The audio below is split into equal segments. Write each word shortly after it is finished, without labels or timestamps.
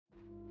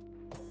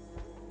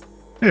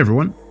Hey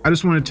everyone, I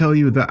just want to tell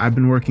you that I've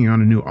been working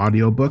on a new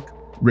audiobook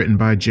written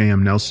by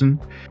J.M.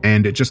 Nelson,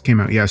 and it just came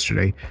out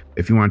yesterday.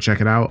 If you want to check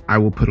it out, I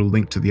will put a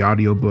link to the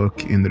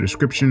audiobook in the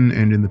description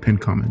and in the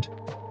pinned comment.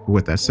 But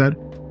with that said,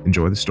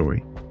 enjoy the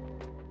story.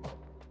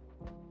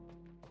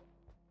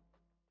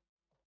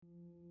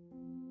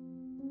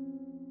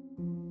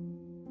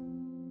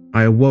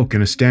 I awoke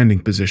in a standing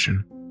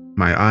position,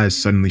 my eyes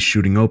suddenly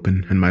shooting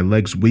open and my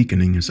legs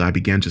weakening as I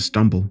began to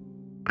stumble.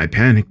 I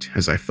panicked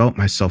as I felt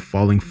myself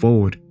falling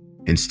forward,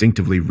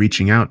 instinctively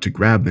reaching out to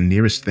grab the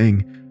nearest thing,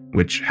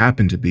 which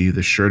happened to be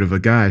the shirt of a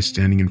guy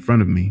standing in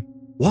front of me.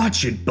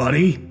 "Watch it,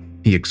 buddy,"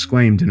 he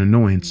exclaimed in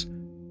annoyance,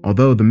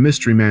 although the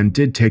mystery man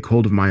did take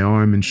hold of my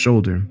arm and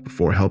shoulder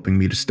before helping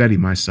me to steady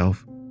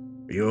myself.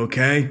 "Are you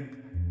okay?"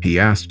 he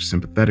asked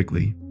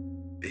sympathetically.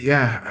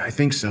 "Yeah, I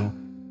think so,"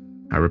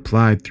 I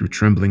replied through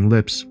trembling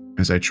lips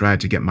as I tried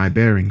to get my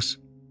bearings.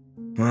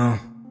 "Well,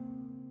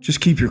 just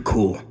keep your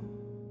cool.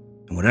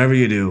 And whatever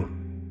you do,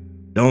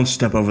 don't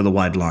step over the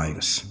white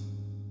lines."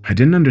 I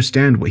didn't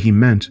understand what he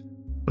meant,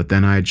 but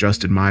then I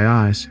adjusted my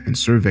eyes and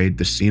surveyed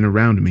the scene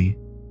around me.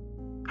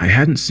 I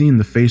hadn't seen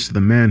the face of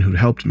the man who'd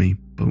helped me,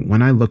 but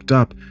when I looked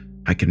up,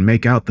 I could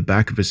make out the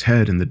back of his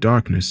head in the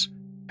darkness,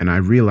 and I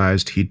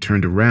realized he'd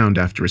turned around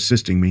after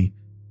assisting me,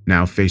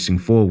 now facing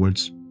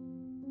forwards.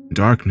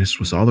 Darkness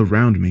was all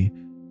around me,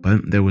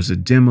 but there was a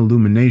dim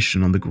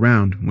illumination on the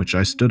ground which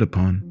I stood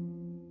upon.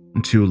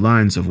 Two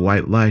lines of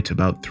white light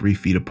about 3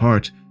 feet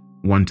apart,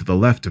 one to the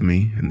left of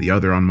me and the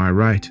other on my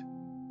right.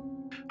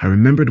 I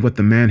remembered what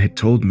the man had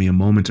told me a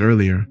moment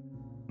earlier,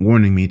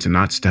 warning me to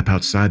not step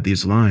outside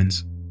these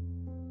lines.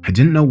 I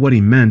didn't know what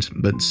he meant,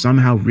 but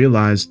somehow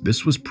realized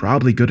this was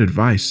probably good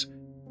advice.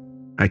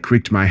 I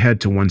creaked my head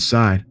to one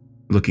side,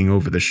 looking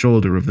over the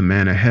shoulder of the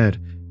man ahead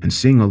and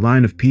seeing a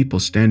line of people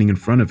standing in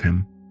front of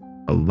him,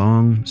 a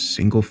long,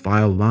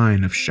 single-file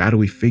line of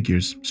shadowy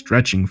figures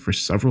stretching for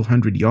several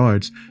hundred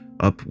yards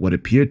up what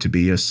appeared to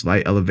be a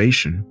slight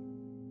elevation.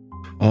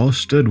 All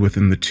stood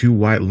within the 2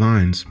 white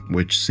lines,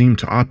 which seemed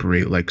to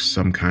operate like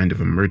some kind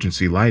of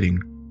emergency lighting,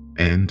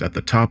 and at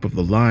the top of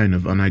the line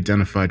of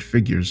unidentified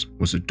figures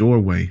was a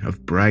doorway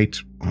of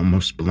bright,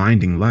 almost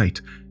blinding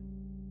light,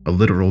 a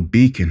literal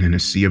beacon in a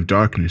sea of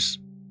darkness,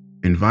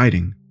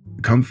 inviting,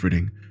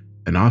 comforting,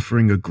 and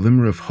offering a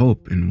glimmer of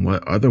hope in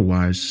what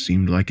otherwise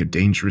seemed like a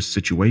dangerous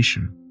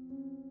situation.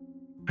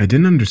 I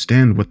didn't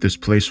understand what this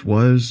place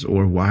was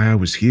or why I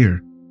was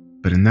here,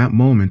 but in that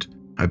moment,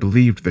 I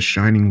believed the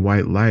shining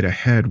white light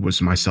ahead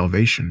was my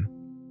salvation.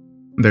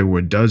 There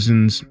were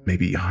dozens,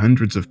 maybe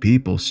hundreds of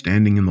people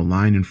standing in the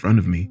line in front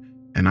of me,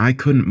 and I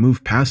couldn't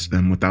move past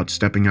them without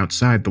stepping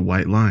outside the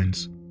white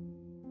lines.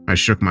 I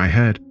shook my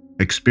head,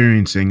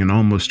 experiencing an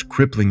almost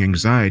crippling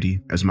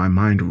anxiety as my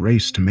mind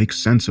raced to make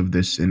sense of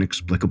this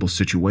inexplicable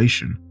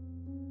situation.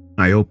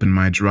 I opened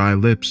my dry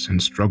lips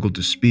and struggled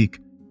to speak,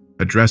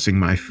 addressing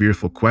my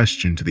fearful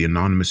question to the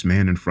anonymous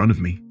man in front of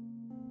me.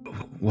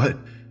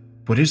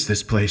 What is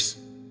this place?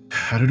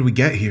 How did we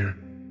get here?"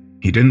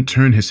 He didn't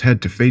turn his head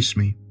to face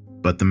me,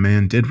 but the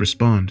man did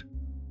respond.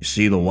 "You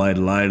see the white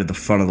light at the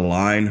front of the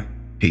line?"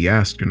 he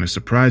asked in a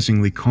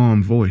surprisingly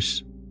calm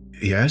voice.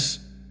 "Yes?"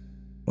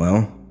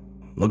 "Well,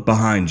 look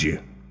behind you."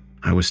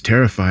 I was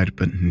terrified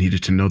but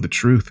needed to know the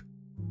truth,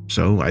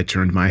 so I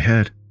turned my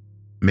head,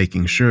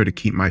 making sure to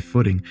keep my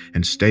footing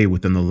and stay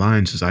within the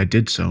lines as I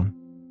did so.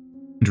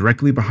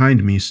 Directly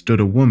behind me stood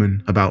a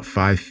woman about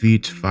 5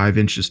 feet 5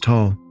 inches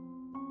tall.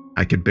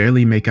 I could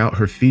barely make out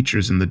her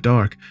features in the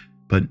dark,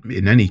 but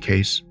in any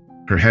case,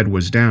 her head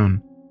was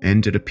down,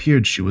 and it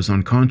appeared she was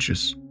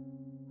unconscious.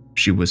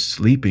 She was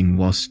sleeping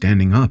while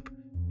standing up,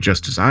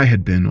 just as I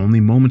had been only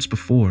moments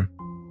before.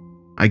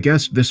 I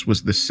guessed this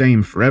was the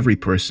same for every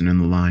person in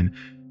the line,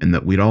 and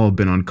that we'd all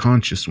been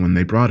unconscious when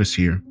they brought us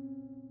here.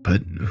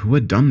 But who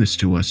had done this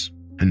to us,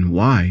 and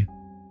why?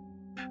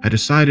 I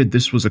decided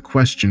this was a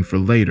question for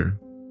later.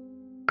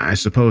 I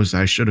suppose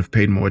I should have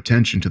paid more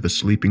attention to the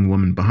sleeping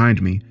woman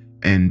behind me,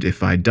 and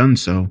if I'd done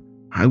so,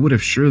 I would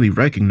have surely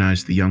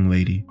recognized the young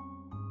lady.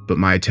 But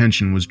my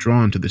attention was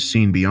drawn to the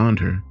scene beyond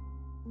her.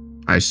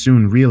 I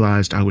soon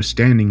realized I was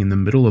standing in the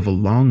middle of a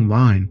long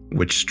line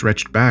which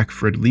stretched back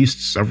for at least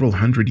several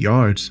hundred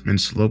yards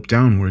and sloped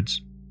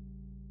downwards.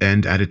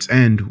 And at its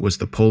end was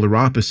the polar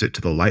opposite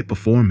to the light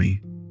before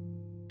me.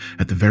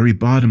 At the very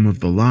bottom of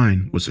the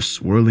line was a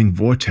swirling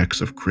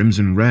vortex of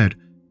crimson red,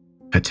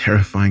 a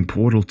terrifying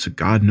portal to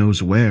God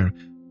knows where,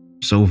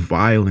 so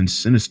vile and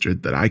sinister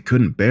that I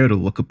couldn't bear to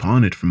look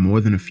upon it for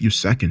more than a few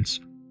seconds.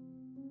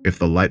 If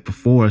the light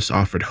before us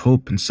offered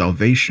hope and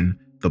salvation,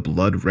 the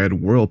blood-red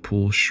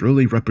whirlpool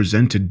surely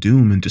represented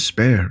doom and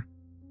despair,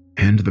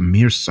 and the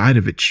mere sight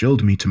of it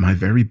chilled me to my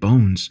very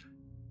bones.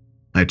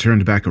 I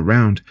turned back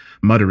around,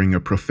 muttering a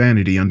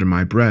profanity under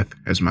my breath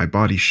as my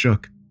body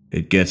shook.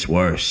 "It gets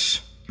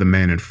worse," the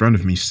man in front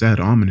of me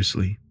said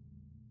ominously.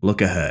 "Look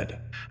ahead."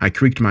 I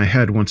creaked my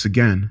head once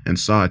again and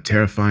saw a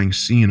terrifying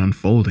scene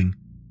unfolding.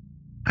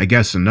 I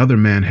guess another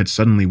man had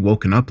suddenly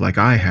woken up like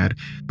I had,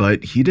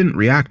 but he didn't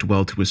react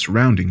well to his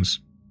surroundings.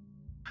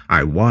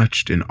 I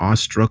watched in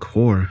awestruck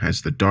horror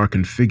as the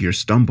darkened figure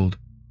stumbled,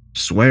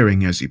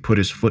 swearing as he put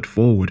his foot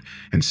forward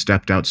and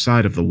stepped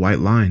outside of the white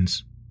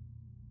lines.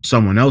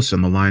 Someone else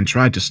in the line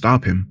tried to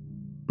stop him,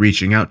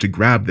 reaching out to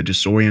grab the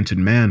disoriented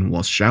man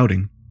while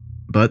shouting,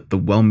 but the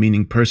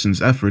well-meaning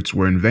person's efforts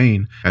were in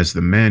vain as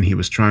the man he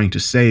was trying to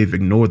save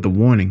ignored the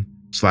warning,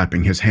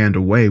 slapping his hand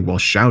away while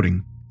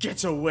shouting,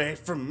 "Get away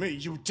from me,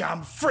 you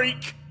damn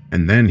freak!"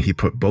 And then he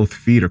put both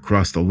feet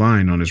across the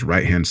line on his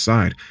right-hand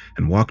side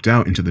and walked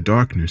out into the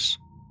darkness.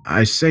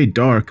 I say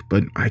dark,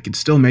 but I could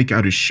still make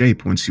out his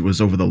shape once he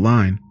was over the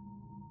line.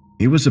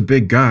 He was a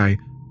big guy,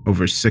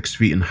 over 6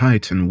 feet in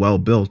height and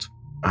well-built.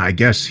 I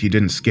guess he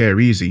didn't scare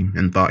easy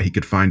and thought he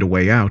could find a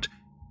way out,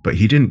 but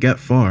he didn't get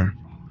far.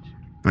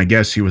 I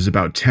guess he was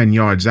about 10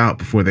 yards out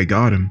before they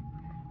got him.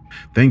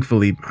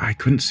 Thankfully, I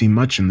couldn't see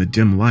much in the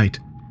dim light,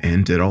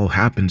 and it all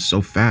happened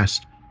so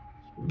fast.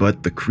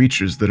 But the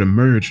creatures that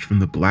emerged from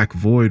the black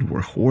void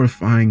were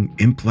horrifying,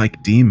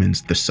 imp-like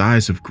demons the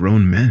size of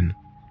grown men,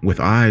 with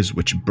eyes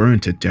which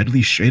burnt a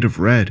deadly shade of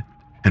red,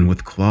 and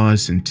with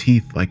claws and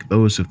teeth like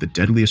those of the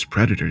deadliest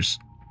predators.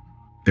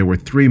 There were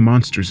 3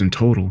 monsters in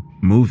total,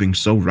 moving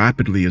so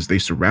rapidly as they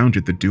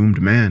surrounded the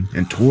doomed man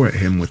and tore at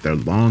him with their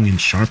long and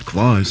sharp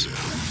claws.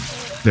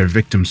 Their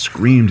victim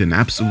screamed in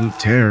absolute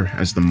terror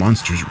as the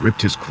monsters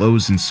ripped his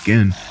clothes and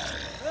skin.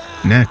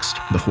 Next,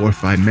 the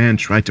horrified man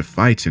tried to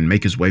fight and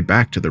make his way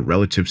back to the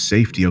relative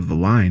safety of the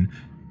line,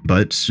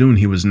 but soon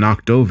he was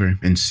knocked over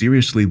and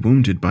seriously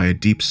wounded by a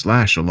deep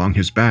slash along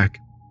his back.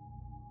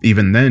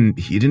 Even then,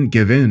 he didn't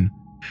give in,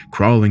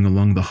 crawling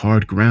along the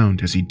hard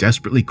ground as he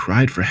desperately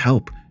cried for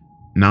help.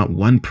 Not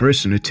one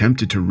person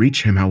attempted to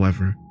reach him,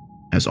 however,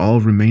 as all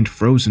remained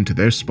frozen to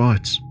their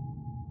spots.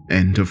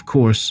 And of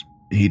course,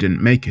 he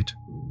didn't make it.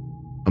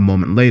 A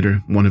moment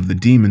later, one of the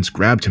demons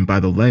grabbed him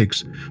by the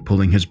legs,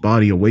 pulling his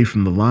body away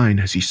from the line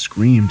as he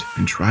screamed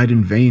and tried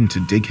in vain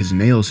to dig his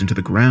nails into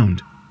the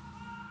ground.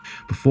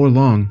 Before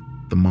long,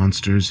 the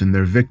monsters and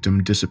their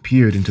victim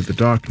disappeared into the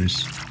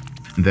darkness.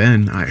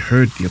 Then I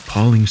heard the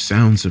appalling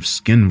sounds of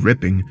skin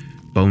ripping,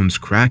 bones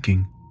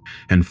cracking,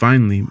 and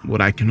finally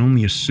what I can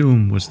only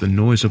assume was the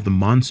noise of the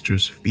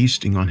monsters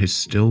feasting on his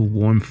still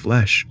warm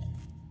flesh.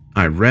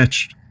 I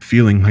retched,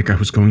 feeling like I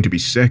was going to be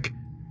sick,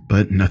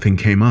 but nothing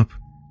came up.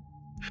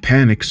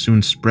 Panic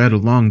soon spread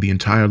along the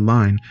entire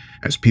line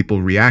as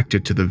people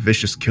reacted to the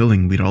vicious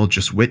killing we'd all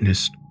just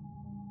witnessed.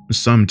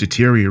 Some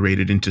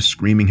deteriorated into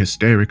screaming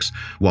hysterics,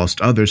 whilst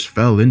others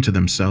fell into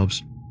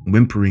themselves,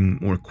 whimpering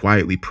or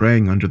quietly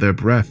praying under their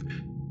breath.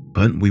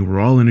 But we were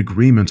all in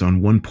agreement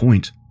on one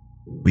point: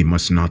 we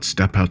must not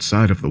step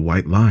outside of the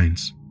white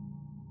lines.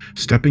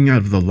 Stepping out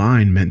of the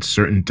line meant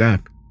certain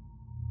death.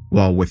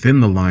 While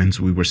within the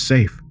lines we were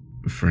safe,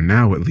 for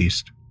now at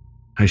least.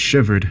 I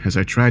shivered as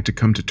I tried to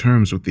come to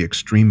terms with the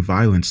extreme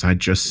violence I'd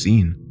just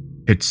seen.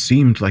 It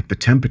seemed like the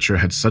temperature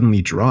had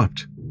suddenly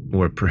dropped,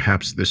 or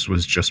perhaps this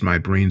was just my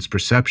brain's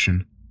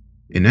perception.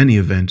 In any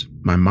event,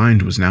 my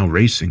mind was now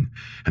racing,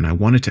 and I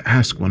wanted to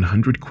ask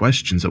 100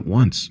 questions at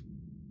once.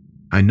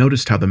 I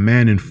noticed how the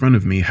man in front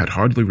of me had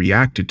hardly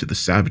reacted to the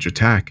savage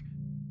attack.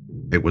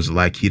 It was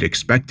like he'd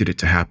expected it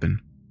to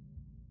happen.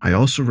 I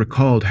also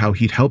recalled how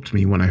he'd helped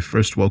me when I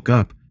first woke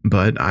up,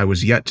 but I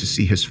was yet to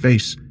see his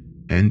face,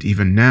 and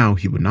even now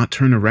he would not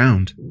turn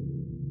around.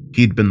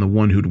 He'd been the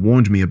one who'd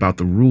warned me about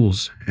the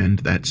rules, and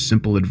that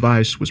simple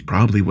advice was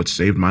probably what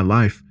saved my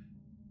life.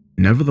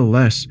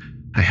 Nevertheless,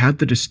 I had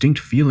the distinct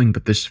feeling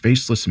that this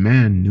faceless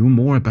man knew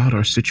more about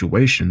our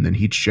situation than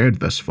he'd shared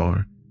thus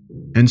far,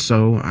 and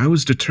so I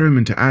was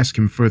determined to ask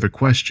him further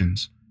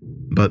questions.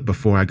 But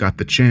before I got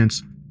the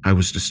chance, I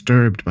was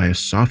disturbed by a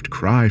soft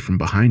cry from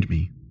behind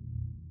me.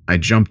 I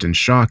jumped in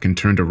shock and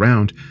turned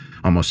around,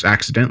 almost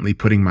accidentally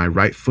putting my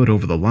right foot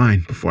over the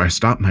line before I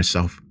stopped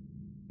myself.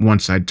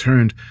 Once I'd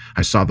turned,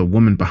 I saw the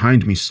woman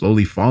behind me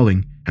slowly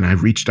falling, and I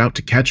reached out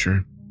to catch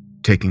her,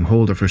 taking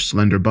hold of her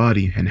slender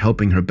body and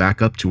helping her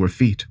back up to her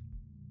feet.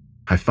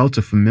 I felt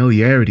a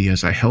familiarity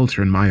as I held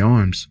her in my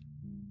arms.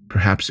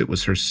 Perhaps it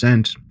was her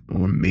scent,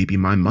 or maybe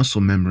my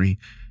muscle memory.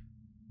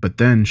 But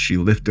then she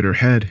lifted her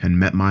head and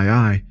met my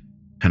eye,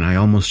 and I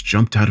almost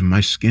jumped out of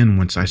my skin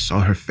once I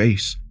saw her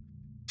face.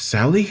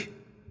 "Sally?"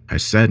 I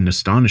said in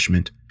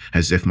astonishment,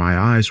 as if my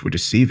eyes were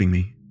deceiving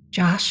me.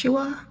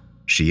 "Joshua?"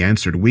 She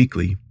answered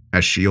weakly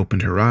as she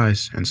opened her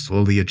eyes and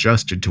slowly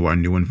adjusted to our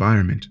new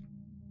environment.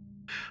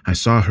 I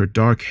saw her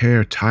dark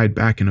hair tied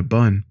back in a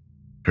bun,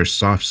 her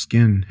soft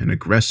skin and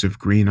aggressive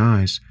green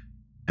eyes,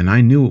 and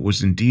I knew it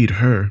was indeed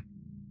her.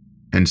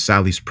 And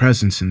Sally's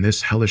presence in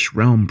this hellish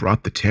realm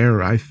brought the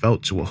terror I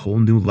felt to a whole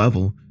new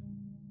level.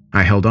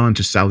 I held on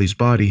to Sally's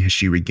body as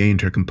she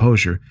regained her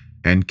composure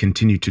and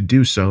continued to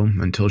do so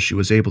until she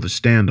was able to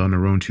stand on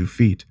her own 2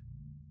 feet.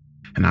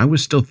 And I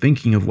was still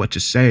thinking of what to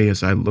say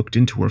as I looked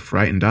into her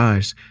frightened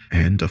eyes,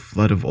 and a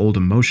flood of old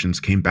emotions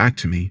came back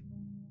to me.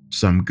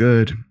 Some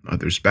good,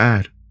 others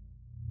bad.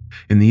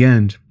 In the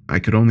end, I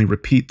could only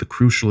repeat the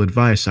crucial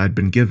advice I'd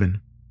been given,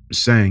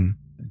 saying,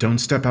 "Don't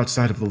step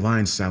outside of the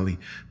lines, Sally.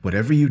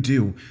 Whatever you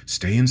do,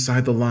 stay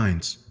inside the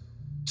lines."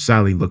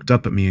 Sally looked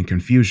up at me in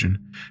confusion,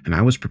 and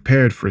I was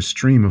prepared for a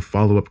stream of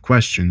follow-up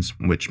questions,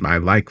 which I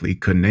likely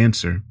couldn't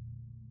answer.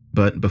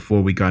 But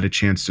before we got a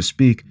chance to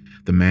speak,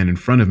 the man in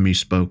front of me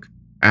spoke,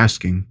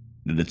 asking,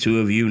 Did the two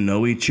of you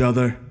know each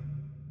other?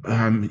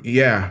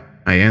 Yeah,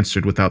 I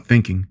answered without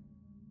thinking.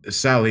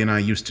 Sally and I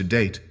used to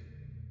date.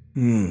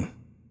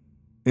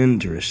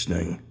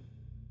 Interesting.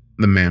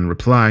 The man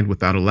replied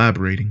without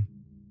elaborating.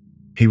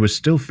 He was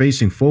still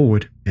facing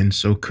forward, and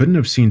so couldn't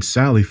have seen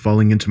Sally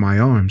falling into my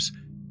arms.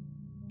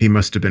 He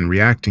must have been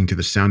reacting to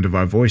the sound of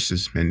our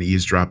voices and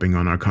eavesdropping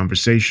on our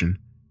conversation.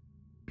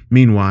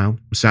 Meanwhile,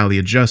 Sally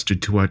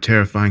adjusted to our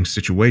terrifying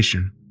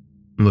situation,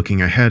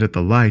 looking ahead at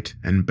the light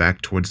and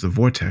back towards the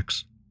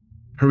vortex.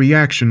 Her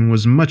reaction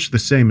was much the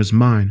same as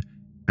mine,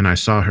 and I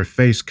saw her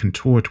face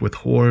contort with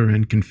horror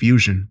and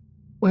confusion.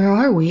 Where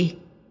are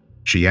we?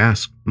 She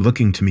asked,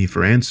 looking to me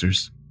for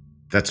answers.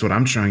 That's what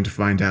I'm trying to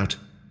find out,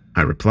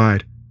 I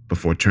replied,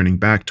 before turning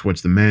back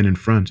towards the man in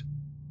front.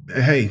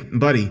 Hey,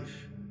 buddy,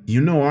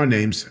 you know our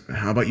names.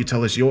 How about you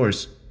tell us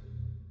yours?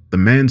 The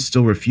man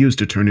still refused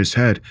to turn his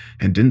head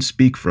and didn't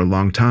speak for a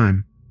long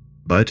time,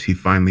 but he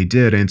finally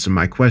did answer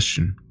my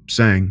question,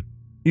 saying,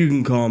 You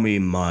can call me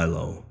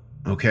Milo.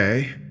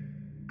 Okay,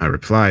 I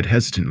replied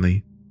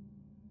hesitantly.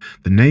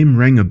 The name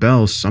rang a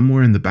bell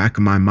somewhere in the back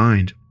of my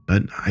mind,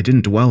 but I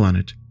didn't dwell on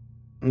it.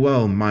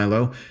 Well,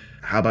 Milo,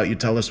 how about you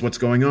tell us what's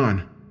going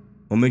on?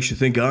 What makes you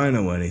think I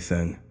know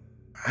anything?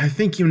 I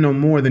think you know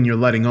more than you're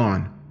letting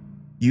on.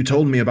 You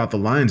told me about the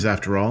lines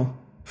after all.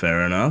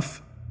 Fair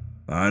enough.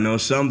 I know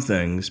some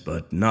things,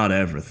 but not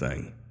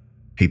everything.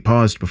 He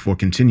paused before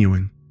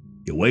continuing.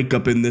 You wake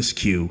up in this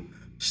queue,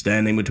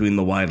 standing between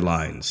the white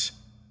lines.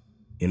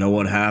 You know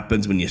what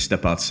happens when you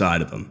step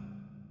outside of them?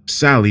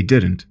 Sally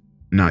didn't.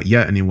 Not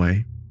yet,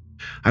 anyway.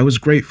 I was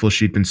grateful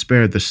she'd been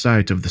spared the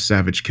sight of the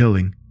savage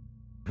killing.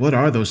 What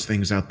are those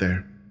things out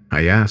there?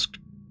 I asked,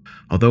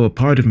 although a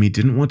part of me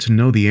didn't want to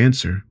know the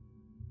answer.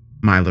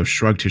 Milo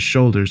shrugged his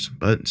shoulders,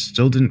 but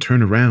still didn't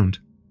turn around.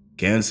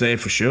 Can't say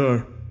for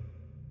sure.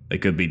 They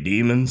could be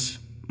demons,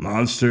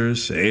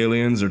 monsters,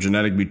 aliens, or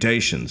genetic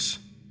mutations.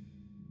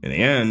 In the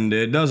end,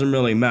 it doesn't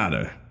really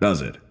matter,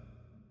 does it?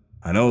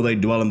 I know they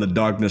dwell in the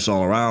darkness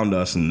all around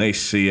us and they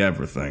see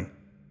everything.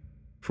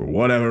 For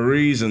whatever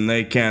reason,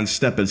 they can't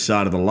step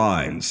inside of the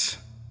lines.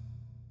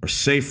 We're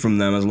safe from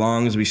them as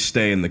long as we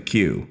stay in the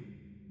queue.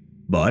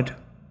 But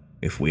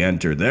if we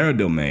enter their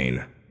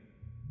domain,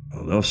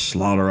 well, they'll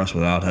slaughter us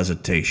without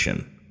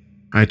hesitation.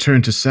 I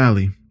turned to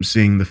Sally,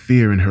 seeing the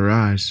fear in her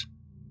eyes.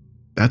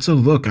 That's a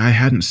look I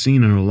hadn't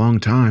seen in a long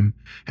time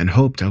and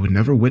hoped I would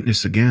never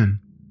witness again.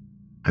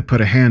 I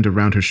put a hand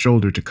around her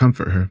shoulder to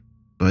comfort her,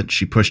 but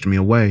she pushed me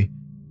away,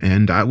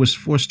 and I was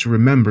forced to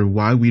remember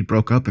why we'd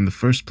broke up in the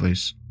first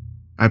place.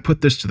 I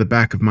put this to the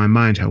back of my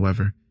mind,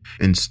 however,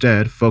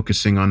 instead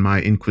focusing on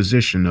my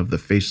inquisition of the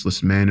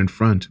faceless man in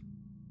front.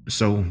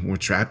 So, we're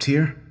trapped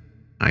here?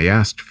 I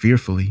asked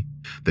fearfully,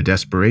 the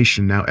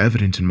desperation now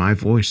evident in my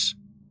voice.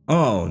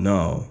 Oh,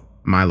 no,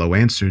 Milo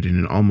answered in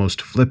an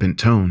almost flippant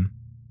tone.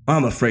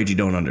 I'm afraid you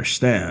don't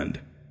understand.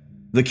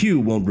 The queue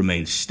won't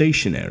remain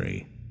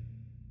stationary.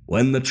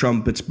 When the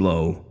trumpets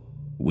blow,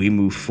 we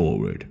move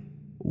forward,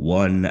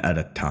 one at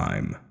a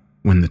time.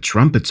 When the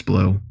trumpets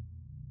blow?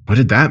 What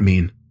did that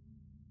mean?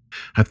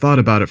 I thought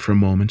about it for a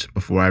moment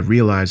before I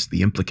realized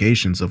the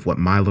implications of what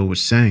Milo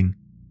was saying.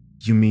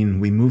 You mean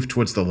we move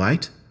towards the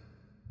light?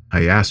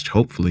 I asked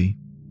hopefully.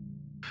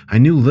 I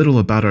knew little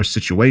about our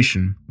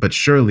situation, but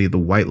surely the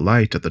white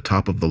light at the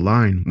top of the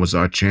line was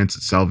our chance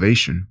at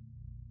salvation.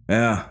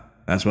 Yeah,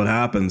 that's what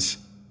happens.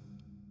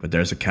 But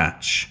there's a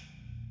catch.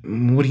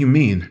 What do you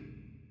mean?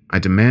 I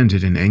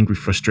demanded in angry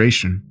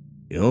frustration.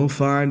 You'll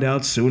find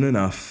out soon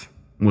enough,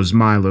 was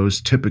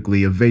Milo's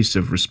typically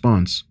evasive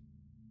response.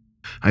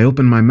 I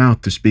opened my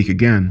mouth to speak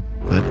again,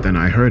 but then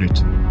I heard it.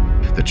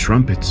 The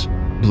trumpets,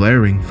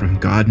 blaring from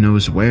God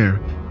knows where,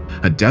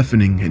 a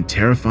deafening and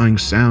terrifying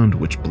sound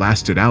which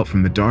blasted out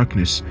from the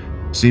darkness,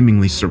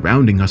 seemingly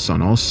surrounding us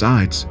on all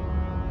sides.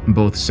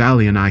 Both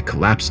Sally and I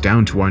collapsed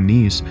down to our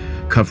knees,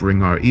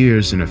 covering our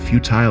ears in a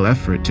futile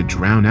effort to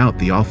drown out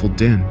the awful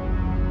din.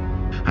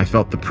 I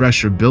felt the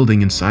pressure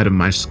building inside of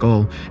my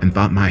skull and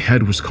thought my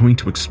head was going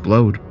to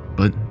explode,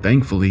 but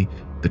thankfully,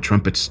 the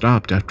trumpet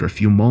stopped after a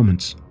few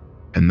moments,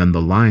 and then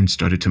the line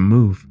started to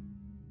move.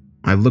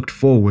 I looked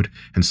forward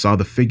and saw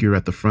the figure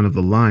at the front of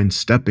the line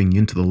stepping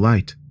into the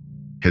light.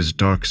 His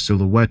dark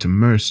silhouette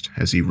immersed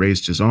as he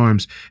raised his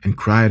arms and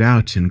cried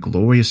out in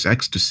glorious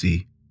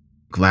ecstasy,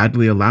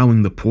 gladly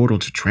allowing the portal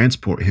to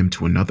transport him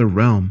to another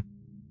realm.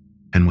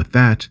 And with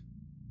that,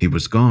 he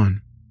was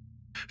gone,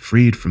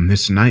 freed from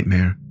this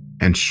nightmare,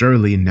 and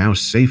surely now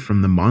safe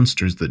from the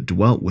monsters that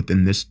dwelt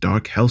within this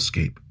dark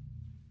hellscape.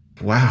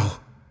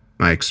 Wow,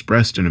 I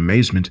expressed in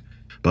amazement,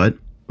 but,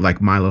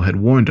 like Milo had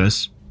warned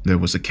us, there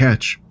was a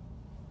catch.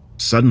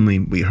 Suddenly,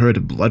 we heard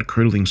a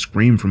blood-curdling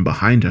scream from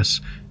behind us,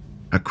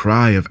 a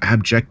cry of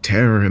abject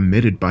terror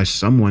emitted by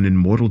someone in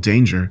mortal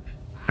danger.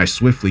 I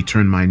swiftly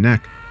turned my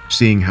neck,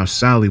 seeing how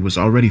Sally was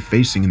already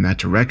facing in that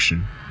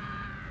direction.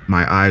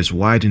 My eyes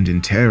widened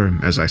in terror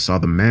as I saw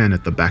the man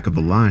at the back of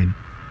the line,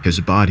 his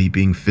body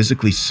being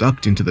physically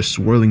sucked into the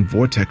swirling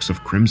vortex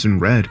of crimson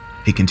red.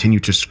 He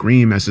continued to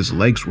scream as his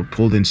legs were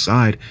pulled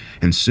inside,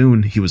 and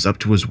soon he was up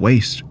to his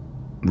waist,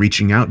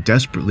 reaching out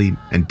desperately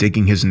and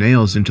digging his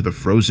nails into the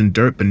frozen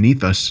dirt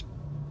beneath us.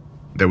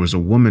 There was a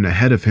woman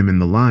ahead of him in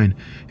the line,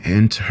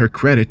 and to her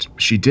credit,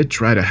 she did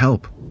try to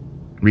help.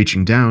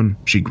 Reaching down,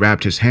 she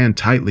grabbed his hand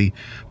tightly,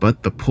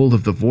 but the pull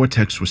of the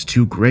vortex was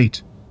too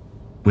great.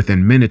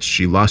 Within minutes,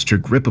 she lost her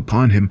grip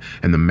upon him,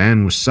 and the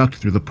man was sucked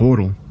through the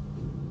portal.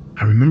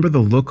 I remember the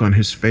look on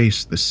his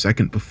face the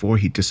second before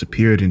he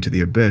disappeared into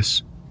the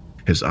abyss,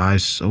 his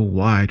eyes so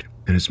wide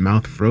and his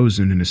mouth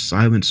frozen in a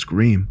silent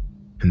scream,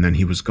 and then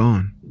he was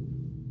gone.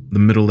 The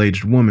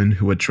middle-aged woman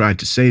who had tried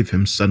to save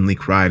him suddenly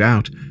cried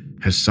out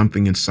as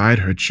something inside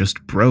her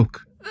just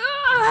broke.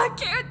 I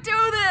can't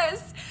do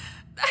this!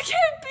 I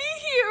can't be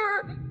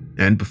here!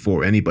 And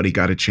before anybody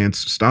got a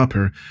chance to stop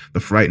her, the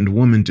frightened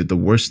woman did the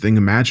worst thing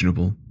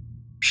imaginable.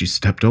 She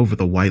stepped over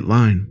the white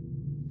line.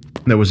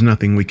 There was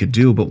nothing we could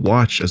do but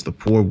watch as the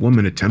poor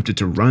woman attempted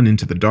to run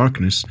into the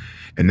darkness.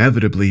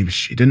 Inevitably,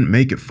 she didn't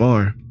make it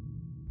far.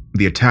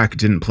 The attack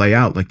didn't play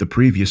out like the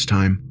previous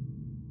time.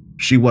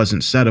 She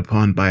wasn't set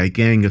upon by a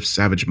gang of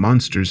savage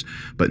monsters,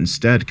 but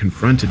instead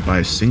confronted by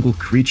a single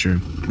creature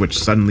which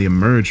suddenly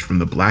emerged from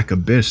the black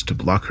abyss to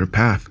block her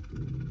path.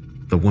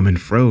 The woman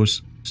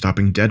froze,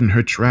 stopping dead in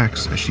her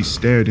tracks as she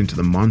stared into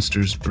the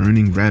monster's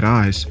burning red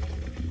eyes.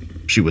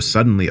 She was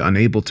suddenly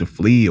unable to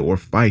flee or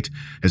fight,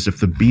 as if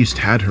the beast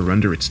had her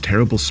under its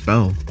terrible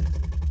spell.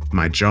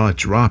 My jaw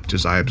dropped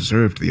as I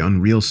observed the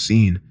unreal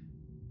scene.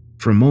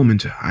 For a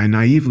moment, I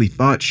naively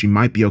thought she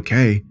might be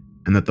okay,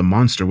 and that the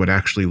monster would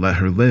actually let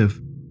her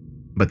live.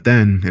 But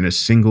then, in a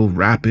single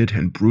rapid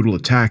and brutal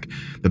attack,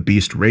 the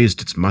beast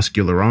raised its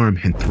muscular arm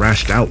and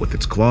thrashed out with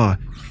its claw,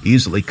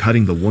 easily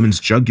cutting the woman's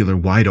jugular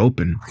wide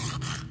open.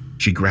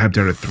 She grabbed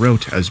at her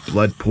throat as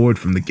blood poured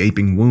from the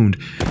gaping wound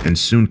and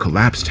soon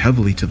collapsed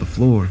heavily to the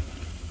floor.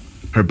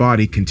 Her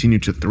body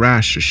continued to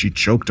thrash as she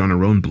choked on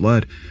her own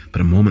blood,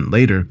 but a moment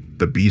later,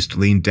 the beast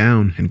leaned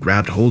down and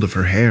grabbed hold of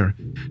her hair,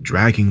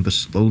 dragging the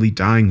slowly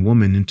dying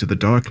woman into the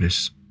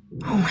darkness.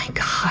 Oh my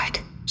God.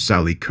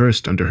 Sally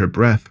cursed under her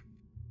breath,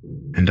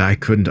 and I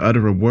couldn't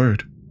utter a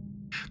word.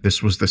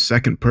 This was the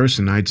second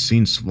person I'd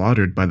seen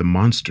slaughtered by the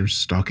monsters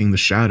stalking the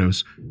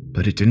shadows,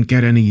 but it didn't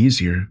get any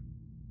easier.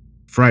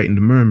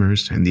 Frightened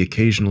murmurs and the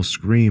occasional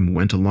scream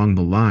went along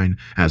the line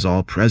as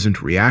all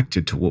present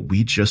reacted to what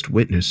we just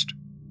witnessed.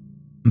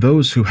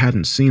 Those who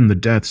hadn't seen the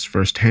deaths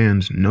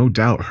firsthand no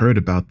doubt heard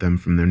about them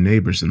from their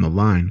neighbors in the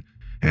line,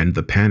 and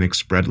the panic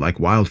spread like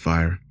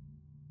wildfire.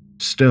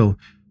 Still,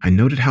 I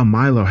noted how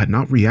Milo had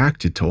not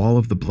reacted to all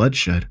of the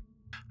bloodshed.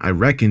 I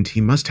reckoned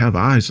he must have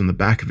eyes on the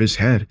back of his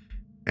head,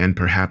 and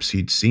perhaps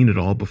he'd seen it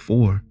all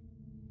before.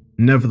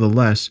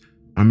 Nevertheless,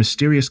 our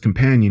mysterious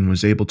companion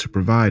was able to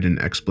provide an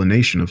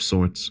explanation of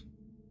sorts.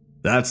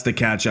 That's the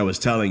catch I was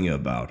telling you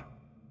about.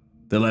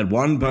 They let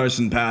one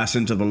person pass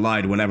into the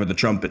light whenever the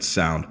trumpets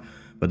sound,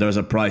 but there's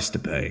a price to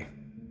pay.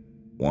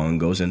 One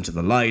goes into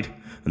the light,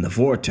 and the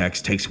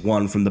vortex takes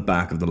one from the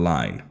back of the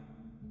line.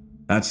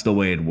 That's the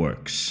way it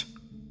works.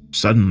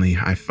 Suddenly,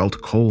 I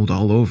felt cold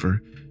all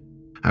over.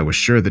 I was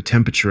sure the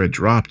temperature had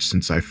dropped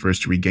since I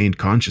first regained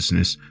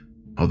consciousness,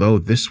 although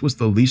this was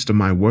the least of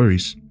my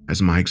worries,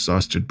 as my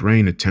exhausted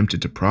brain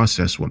attempted to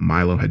process what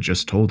Milo had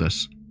just told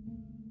us.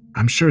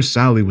 I'm sure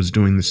Sally was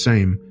doing the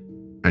same,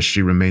 as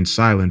she remained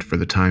silent for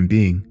the time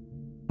being,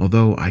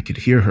 although I could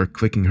hear her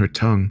clicking her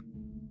tongue,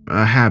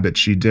 a habit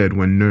she did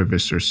when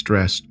nervous or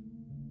stressed.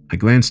 I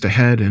glanced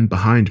ahead and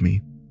behind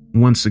me,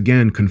 once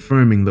again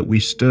confirming that we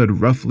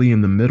stood roughly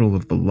in the middle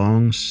of the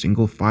long,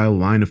 single-file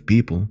line of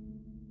people.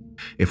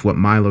 If what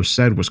Milo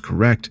said was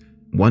correct,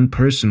 one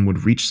person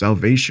would reach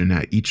salvation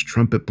at each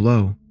trumpet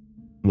blow,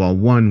 while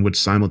one would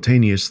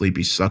simultaneously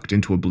be sucked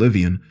into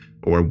oblivion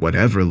or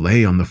whatever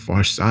lay on the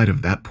far side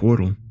of that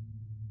portal.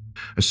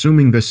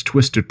 Assuming this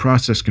twisted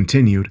process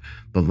continued,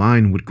 the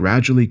line would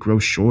gradually grow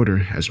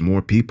shorter as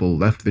more people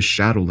left this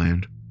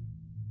shadowland.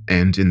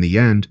 And in the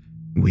end,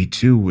 we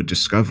too would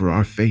discover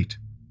our fate.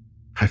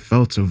 I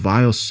felt a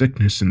vile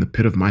sickness in the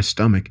pit of my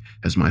stomach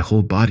as my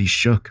whole body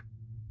shook.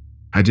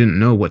 I didn't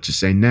know what to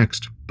say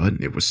next, but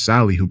it was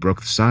Sally who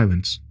broke the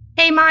silence.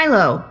 Hey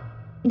Milo,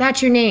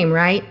 that's your name,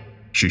 right?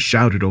 She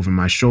shouted over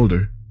my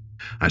shoulder.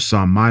 I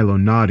saw Milo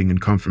nodding in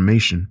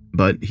confirmation,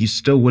 but he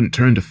still wouldn't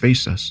turn to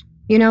face us.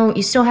 You know,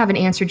 you still haven't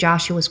answered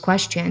Joshua's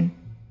question.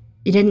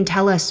 You didn't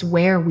tell us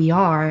where we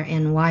are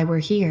and why we're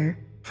here.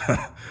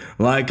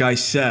 Like I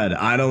said,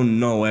 I don't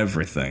know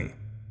everything.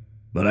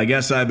 But I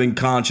guess I've been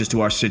conscious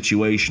to our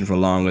situation for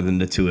longer than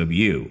the two of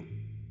you.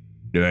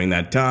 During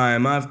that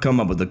time, I've come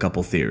up with a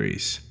couple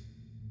theories.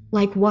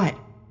 Like what?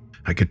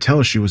 I could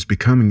tell she was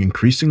becoming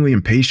increasingly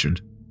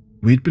impatient.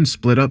 We'd been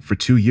split up for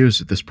 2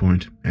 years at this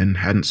point, and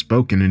hadn't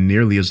spoken in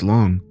nearly as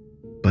long.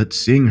 But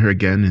seeing her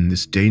again in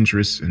this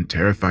dangerous and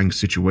terrifying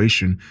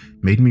situation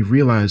made me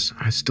realize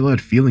I still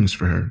had feelings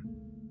for her.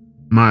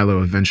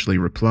 Milo eventually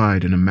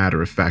replied in a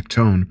matter-of-fact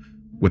tone,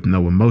 with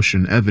no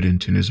emotion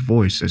evident in his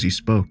voice as he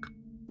spoke.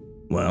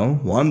 Well,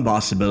 one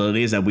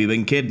possibility is that we've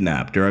been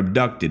kidnapped or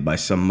abducted by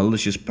some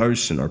malicious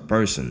person or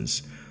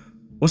persons.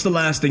 What's the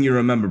last thing you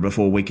remember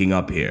before waking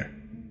up here?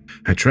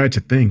 I tried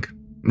to think,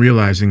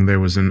 realizing there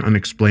was an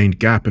unexplained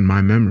gap in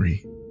my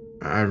memory.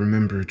 I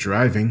remember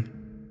driving,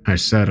 I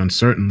said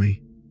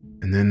uncertainly,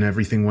 and then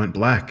everything went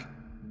black.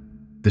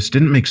 This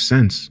didn't make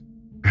sense.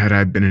 Had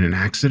I been in an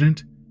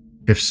accident?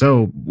 If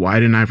so, why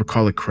didn't I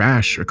recall a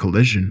crash or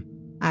collision?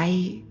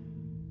 I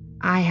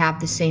have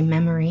the same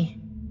memory.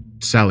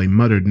 Sally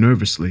muttered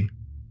nervously.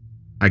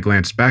 I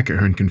glanced back at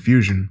her in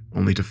confusion,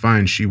 only to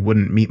find she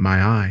wouldn't meet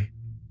my eye.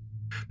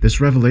 This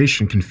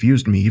revelation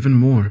confused me even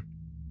more.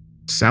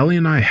 Sally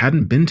and I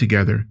hadn't been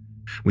together.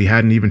 We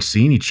hadn't even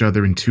seen each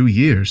other in 2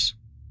 years.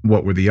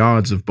 What were the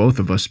odds of both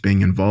of us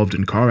being involved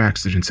in car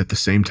accidents at the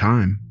same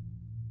time?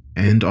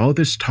 And all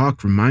this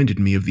talk reminded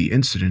me of the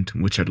incident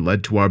which had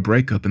led to our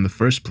breakup in the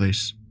first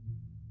place.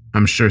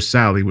 I'm sure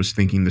Sally was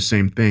thinking the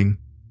same thing.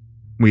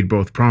 We'd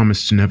both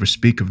promised to never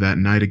speak of that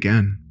night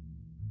again.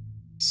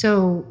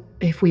 So,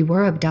 if we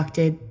were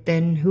abducted,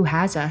 then who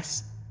has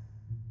us?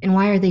 And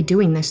why are they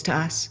doing this to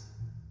us?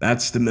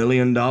 That's the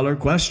million-dollar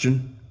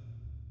question.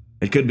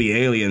 It could be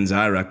aliens,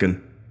 I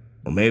reckon.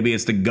 Or maybe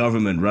it's the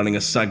government running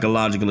a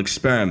psychological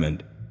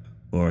experiment.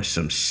 Or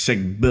some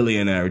sick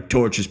billionaire who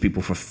tortures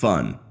people for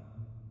fun.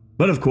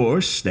 But of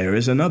course, there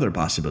is another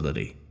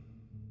possibility.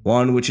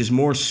 One which is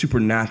more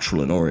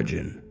supernatural in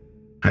origin.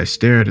 I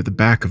stared at the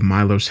back of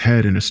Milo's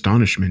head in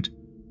astonishment,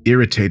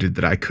 irritated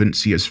that I couldn't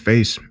see his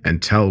face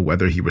and tell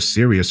whether he was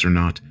serious or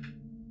not.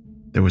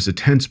 There was a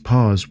tense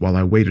pause while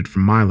I waited for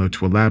Milo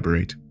to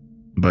elaborate,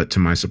 but to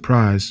my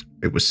surprise,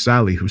 it was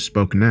Sally who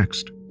spoke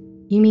next.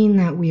 You mean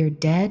that we're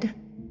dead?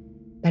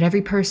 That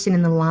every person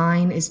in the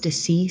line is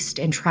deceased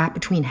and trapped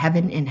between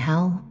heaven and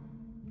hell?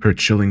 Her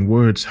chilling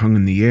words hung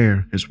in the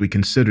air as we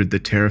considered the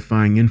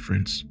terrifying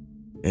inference.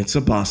 It's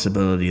a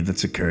possibility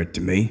that's occurred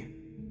to me.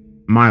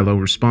 Milo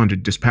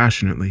responded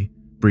dispassionately,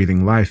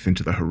 breathing life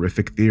into the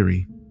horrific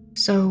theory.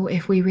 So,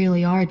 if we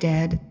really are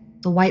dead,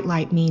 the white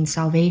light means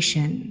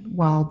salvation,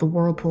 while the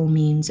whirlpool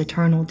means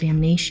eternal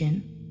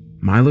damnation.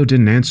 Milo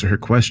didn't answer her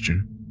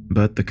question,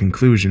 but the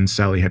conclusion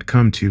Sally had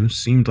come to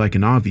seemed like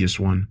an obvious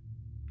one.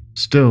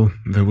 Still,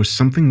 there was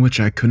something which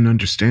I couldn't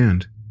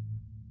understand.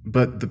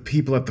 But the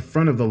people at the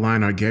front of the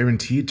line are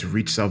guaranteed to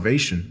reach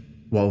salvation,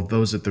 while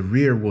those at the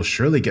rear will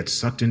surely get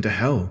sucked into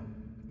hell.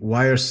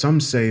 Why are some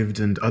saved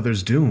and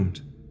others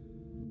doomed?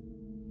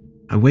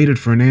 I waited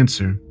for an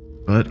answer,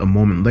 but a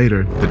moment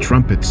later, the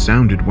trumpet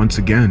sounded once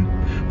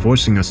again,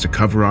 forcing us to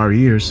cover our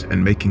ears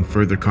and making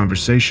further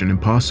conversation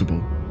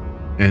impossible.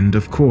 And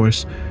of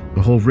course,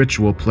 the whole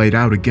ritual played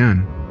out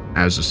again,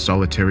 as a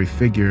solitary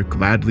figure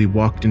gladly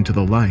walked into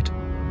the light,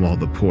 while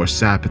the poor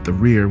sap at the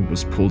rear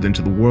was pulled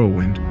into the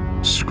whirlwind,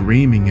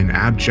 screaming in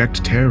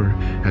abject terror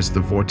as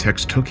the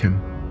vortex took him.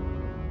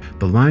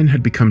 The line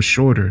had become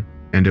shorter,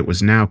 and it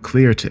was now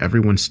clear to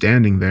everyone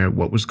standing there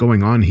what was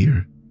going on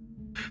here.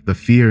 The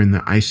fear in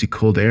the icy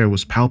cold air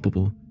was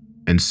palpable,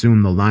 and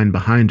soon the line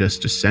behind us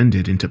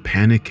descended into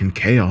panic and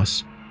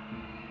chaos.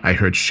 I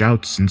heard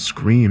shouts and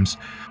screams,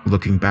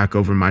 looking back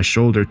over my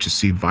shoulder to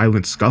see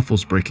violent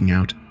scuffles breaking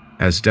out,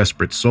 as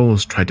desperate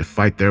souls tried to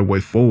fight their way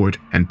forward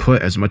and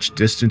put as much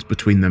distance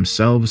between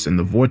themselves and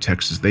the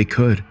vortex as they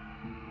could.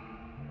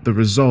 The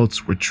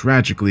results were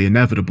tragically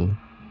inevitable.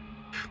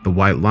 The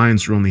white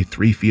lines were only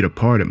 3 feet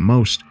apart at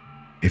most.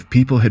 If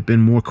people had been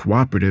more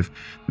cooperative,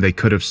 they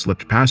could have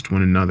slipped past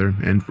one another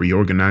and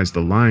reorganized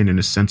the line in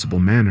a sensible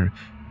manner,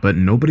 but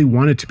nobody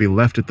wanted to be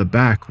left at the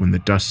back when the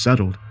dust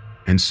settled,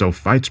 and so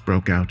fights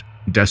broke out,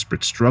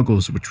 desperate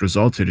struggles which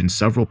resulted in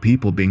several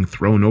people being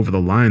thrown over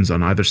the lines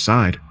on either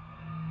side.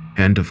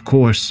 And of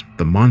course,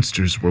 the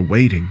monsters were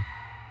waiting.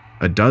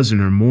 A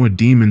dozen or more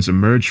demons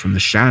emerged from the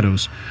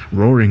shadows,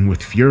 roaring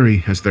with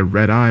fury as their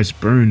red eyes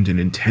burned in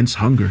intense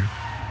hunger.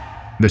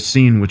 The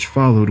scene which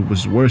followed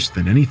was worse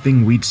than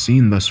anything we'd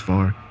seen thus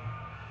far,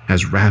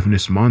 as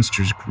ravenous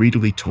monsters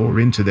greedily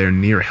tore into their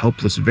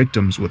near-helpless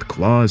victims with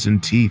claws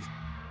and teeth.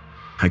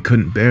 I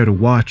couldn't bear to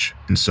watch,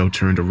 and so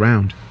turned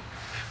around,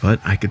 but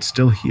I could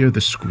still hear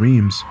the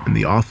screams and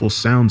the awful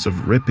sounds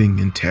of ripping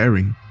and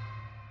tearing.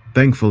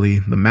 Thankfully,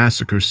 the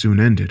massacre soon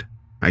ended.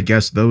 I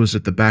guess those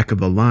at the back of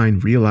the line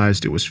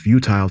realized it was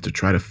futile to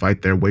try to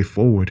fight their way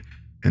forward,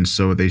 and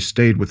so they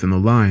stayed within the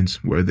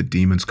lines where the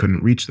demons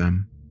couldn't reach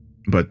them.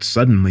 But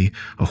suddenly,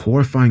 a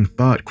horrifying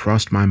thought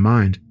crossed my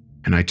mind,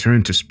 and I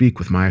turned to speak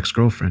with my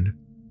ex-girlfriend.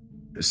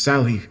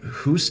 "Sally,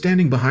 who's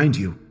standing behind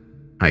you?"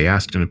 I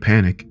asked in a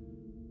panic.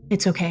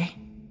 It's okay.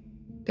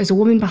 There's a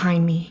woman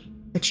behind me,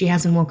 but she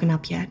hasn't woken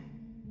up yet.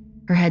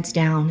 Her head's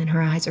down and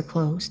her eyes are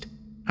closed.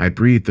 I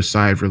breathed a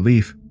sigh of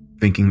relief,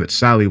 thinking that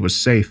Sally was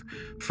safe,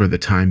 for the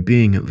time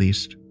being at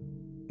least.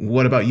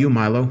 "What about you,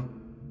 Milo?"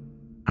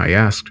 I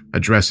asked,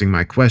 addressing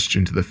my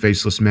question to the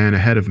faceless man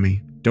ahead of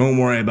me. Don't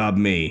worry about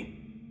me.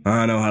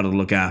 I know how to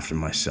look after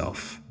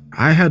myself.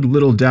 I had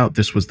little doubt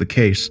this was the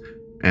case,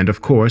 and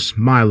of course,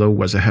 Milo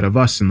was ahead of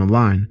us in the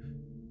line.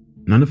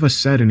 None of us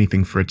said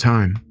anything for a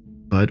time,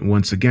 but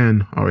once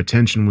again, our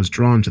attention was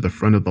drawn to the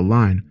front of the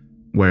line,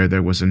 where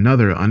there was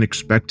another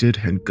unexpected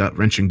and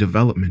gut-wrenching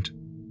development.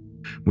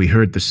 We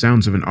heard the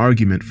sounds of an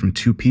argument from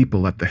two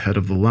people at the head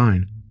of the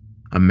line,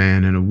 a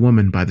man and a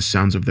woman by the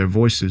sounds of their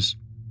voices.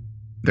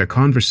 Their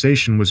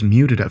conversation was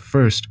muted at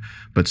first,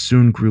 but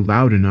soon grew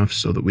loud enough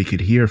so that we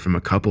could hear from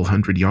a couple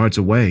 100 yards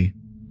away.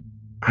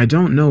 I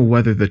don't know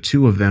whether the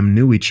two of them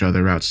knew each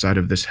other outside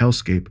of this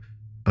hellscape,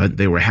 but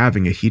they were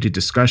having a heated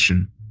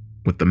discussion,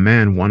 with the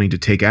man wanting to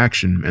take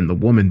action and the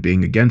woman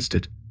being against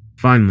it.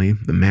 Finally,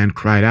 the man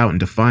cried out in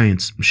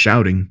defiance,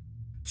 shouting,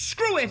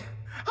 Screw it!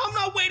 I'm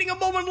not waiting a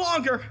moment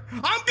longer!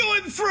 I'm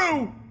going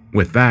through!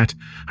 With that,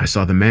 I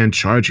saw the man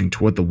charging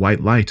toward the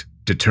white light,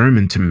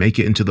 determined to make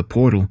it into the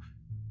portal.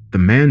 The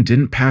man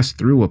didn't pass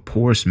through a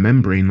porous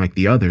membrane like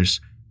the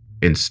others.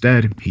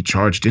 Instead, he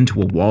charged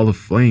into a wall of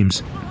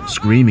flames,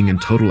 screaming in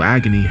total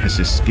agony as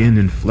his skin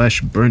and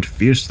flesh burnt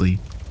fiercely,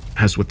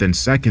 as within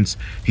seconds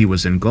he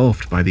was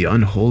engulfed by the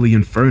unholy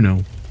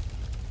inferno,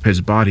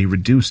 his body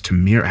reduced to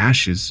mere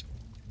ashes.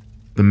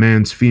 The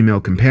man's female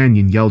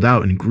companion yelled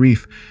out in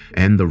grief,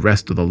 and the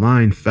rest of the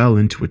line fell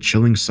into a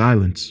chilling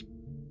silence.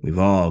 We've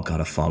all got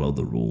to follow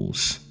the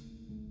rules.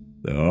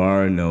 There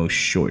are no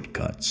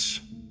shortcuts.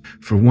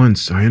 For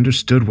once, I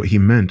understood what he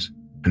meant,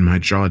 and my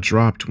jaw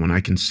dropped when I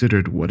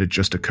considered what had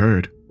just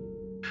occurred.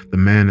 The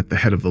man at the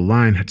head of the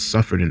line had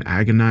suffered an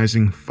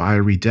agonizing,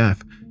 fiery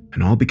death,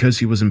 and all because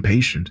he was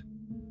impatient.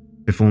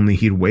 If only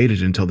he'd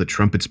waited until the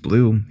trumpets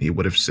blew, he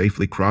would have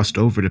safely crossed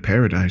over to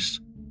paradise.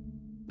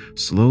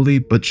 Slowly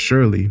but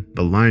surely,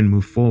 the line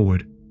moved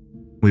forward.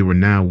 We were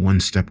now one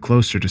step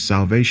closer to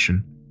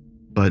salvation,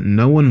 but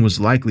no one was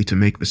likely to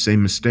make the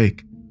same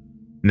mistake.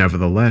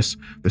 Nevertheless,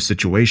 the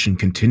situation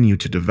continued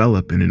to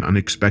develop in an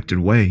unexpected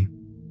way.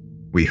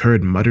 We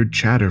heard muttered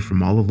chatter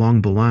from all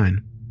along the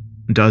line,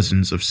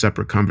 dozens of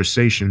separate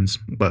conversations,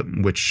 but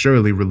which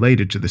surely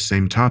related to the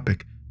same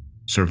topic,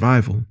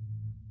 survival.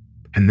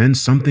 And then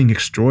something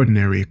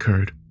extraordinary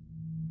occurred.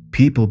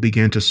 People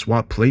began to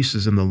swap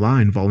places in the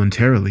line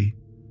voluntarily,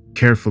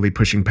 carefully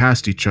pushing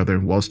past each other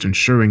whilst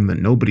ensuring that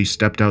nobody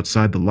stepped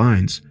outside the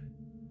lines.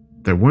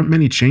 There weren't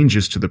many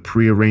changes to the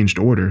pre-arranged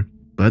order,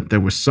 but there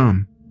were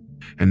some,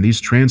 and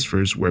these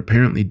transfers were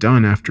apparently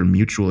done after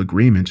mutual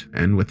agreement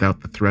and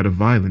without the threat of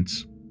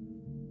violence.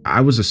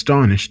 I was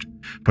astonished,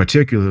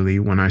 particularly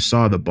when I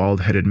saw the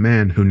bald-headed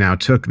man who now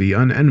took the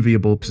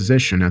unenviable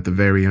position at the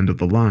very end of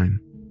the line.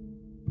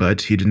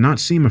 But he did not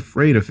seem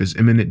afraid of his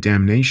imminent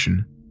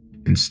damnation.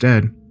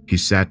 Instead, he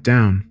sat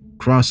down,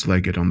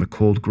 cross-legged on the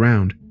cold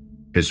ground,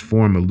 his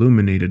form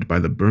illuminated by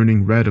the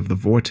burning red of the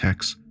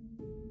vortex.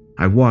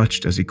 I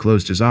watched as he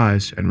closed his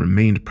eyes and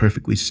remained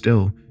perfectly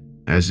still,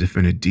 as if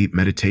in a deep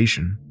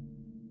meditation.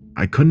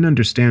 I couldn't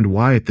understand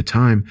why at the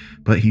time,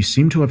 but he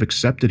seemed to have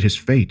accepted his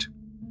fate.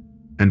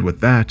 And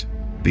with that,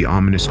 the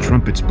ominous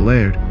trumpets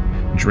blared,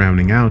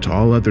 drowning out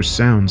all other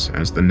sounds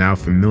as the now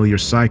familiar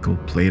cycle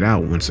played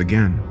out once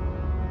again.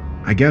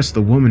 I guess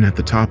the woman at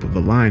the top of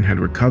the line had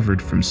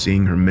recovered from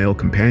seeing her male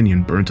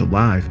companion burnt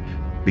alive,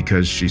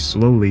 because she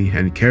slowly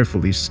and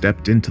carefully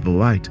stepped into the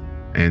light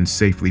and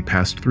safely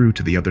passed through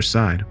to the other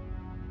side.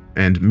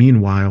 And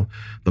meanwhile,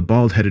 the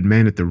bald-headed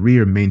man at the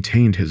rear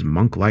maintained his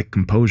monk-like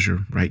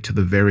composure right to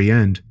the very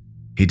end.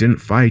 He didn't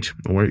fight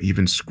or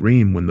even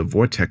scream when the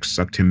vortex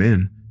sucked him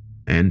in,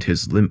 and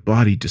his limp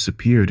body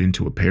disappeared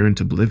into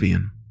apparent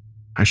oblivion.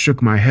 I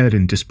shook my head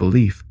in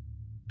disbelief.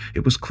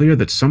 It was clear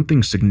that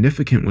something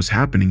significant was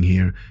happening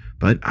here,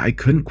 but I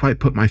couldn't quite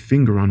put my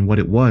finger on what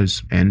it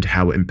was and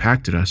how it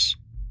impacted us.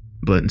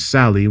 But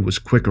Sally was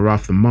quicker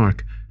off the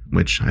mark,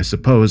 which I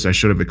suppose I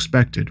should have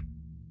expected.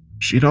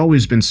 She'd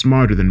always been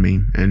smarter than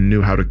me and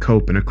knew how to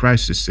cope in a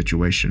crisis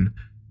situation.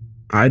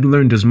 I'd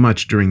learned as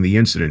much during the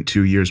incident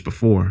 2 years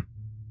before.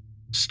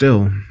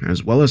 Still,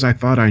 as well as I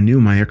thought I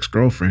knew my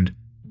ex-girlfriend,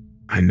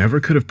 I never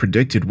could have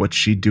predicted what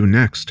she'd do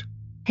next.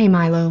 Hey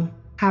Milo,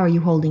 how are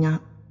you holding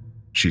up?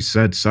 She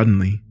said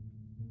suddenly.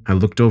 I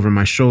looked over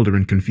my shoulder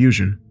in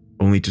confusion,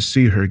 only to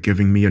see her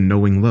giving me a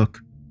knowing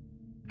look.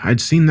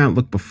 I'd seen that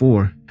look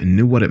before and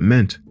knew what it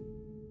meant.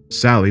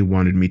 Sally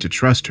wanted me to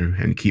trust her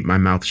and keep my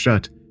mouth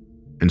shut,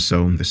 and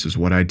so this is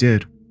what I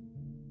did.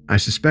 I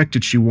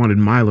suspected she wanted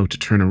Milo to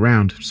turn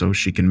around so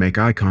she can make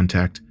eye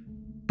contact,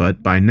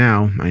 but by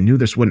now I knew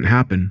this wouldn't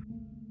happen.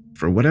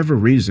 For whatever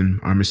reason,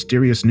 our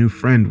mysterious new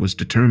friend was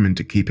determined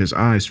to keep his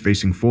eyes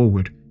facing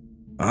forward.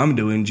 I'm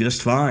doing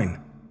just fine,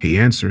 he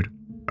answered,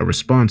 a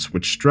response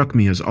which struck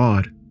me as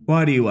odd.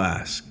 Why do you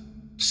ask?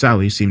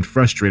 Sally seemed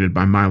frustrated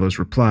by Milo's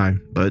reply,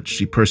 but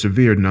she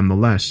persevered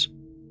nonetheless.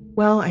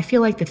 Well, I feel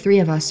like the three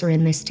of us are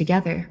in this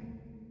together.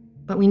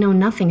 But we know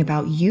nothing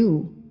about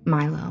you,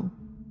 Milo.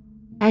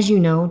 As you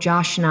know,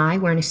 Josh and I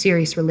were in a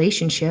serious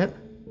relationship.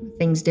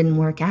 Things didn't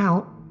work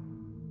out,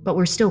 but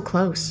we're still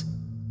close,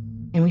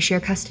 and we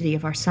share custody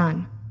of our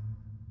son.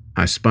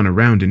 I spun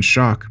around in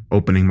shock,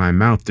 opening my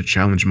mouth to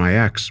challenge my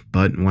ex,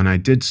 but when I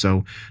did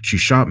so, she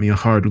shot me a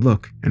hard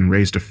look and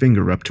raised a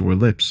finger up to her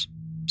lips,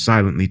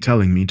 silently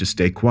telling me to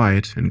stay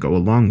quiet and go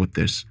along with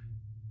this.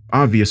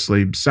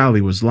 Obviously,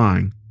 Sally was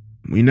lying.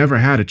 We never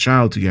had a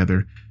child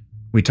together.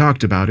 We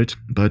talked about it,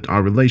 but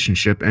our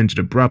relationship ended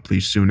abruptly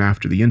soon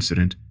after the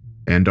incident,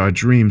 and our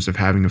dreams of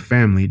having a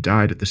family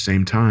died at the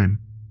same time.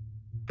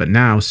 But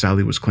now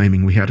Sally was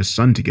claiming we had a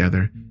son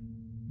together.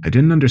 I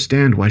didn't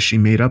understand why she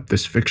made up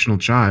this fictional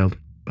child,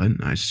 but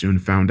I soon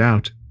found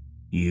out.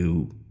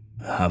 You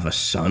have a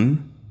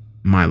son?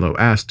 Milo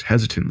asked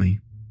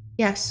hesitantly.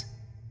 Yes.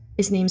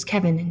 His name's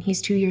Kevin, and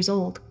he's 2 years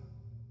old.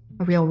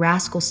 A real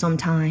rascal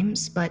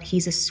sometimes, but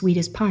he's as sweet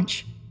as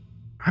punch.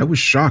 I was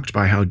shocked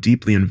by how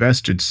deeply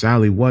invested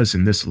Sally was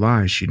in this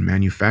lie she'd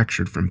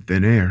manufactured from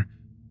thin air.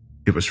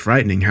 It was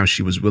frightening how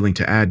she was willing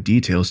to add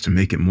details to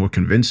make it more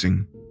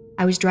convincing.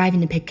 I was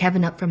driving to pick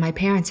Kevin up from my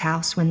parents'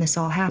 house when this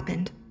all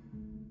happened.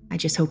 I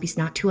just hope he's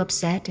not too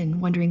upset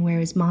and wondering where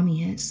his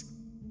mommy is.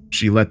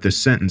 She let this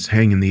sentence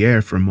hang in the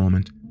air for a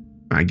moment,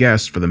 I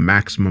guess for the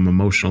maximum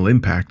emotional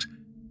impact.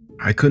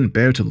 I couldn't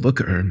bear to look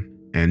at her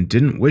and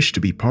didn't wish to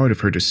be part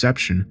of her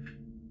deception,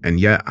 and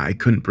yet I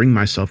couldn't bring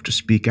myself to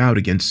speak out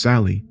against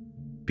Sally,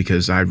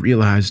 because I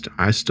realized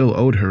I still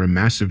owed her a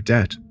massive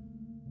debt.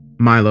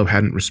 Milo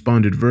hadn't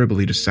responded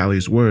verbally to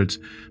Sally's words,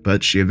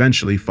 but she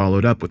eventually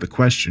followed up with a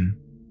question.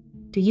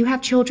 Do you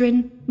have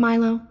children,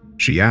 Milo?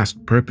 She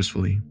asked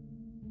purposefully.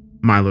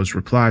 Milo's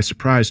reply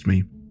surprised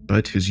me,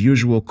 but his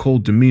usual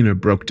cold demeanor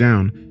broke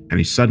down, and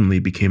he suddenly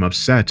became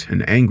upset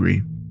and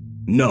angry.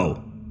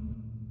 No,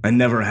 I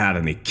never had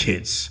any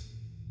kids.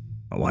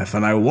 My wife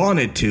and I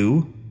wanted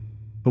to,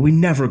 but we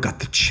never got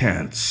the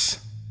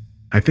chance.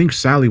 I think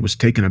Sally was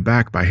taken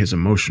aback by his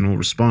emotional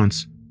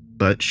response,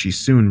 but she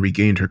soon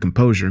regained her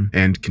composure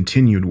and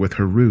continued with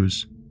her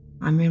ruse.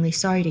 I'm really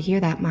sorry to hear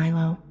that,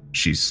 Milo,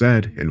 she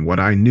said in what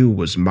I knew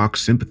was mock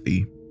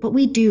sympathy. But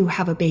we do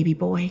have a baby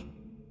boy.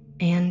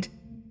 And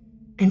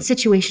in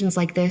situations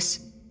like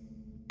this,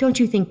 don't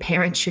you think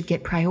parents should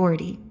get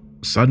priority?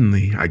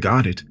 Suddenly, I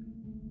got it.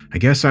 I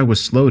guess I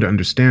was slow to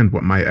understand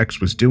what my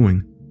ex was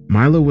doing.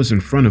 Milo was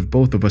in front of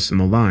both of us in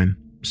the line,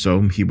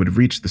 so he would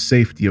reach the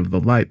safety of the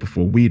light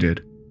before we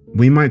did.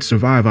 We might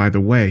survive either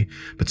way,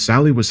 but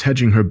Sally was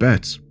hedging her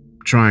bets,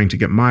 trying to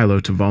get Milo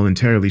to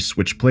voluntarily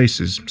switch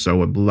places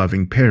so a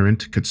loving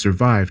parent could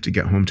survive to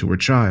get home to her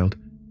child.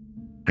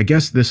 I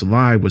guess this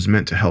lie was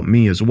meant to help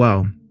me as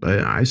well,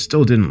 but I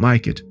still didn't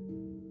like it.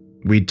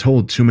 We'd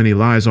told too many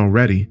lies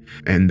already,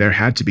 and there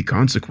had to be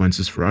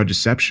consequences for our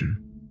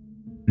deception.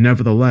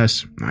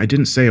 Nevertheless, I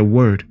didn't say a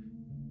word,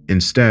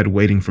 instead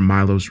waiting for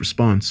Milo's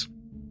response.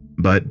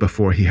 But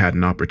before he had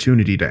an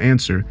opportunity to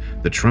answer,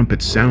 the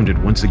trumpet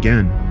sounded once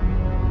again.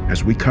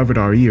 As we covered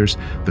our ears,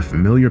 the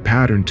familiar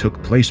pattern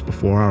took place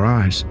before our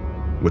eyes,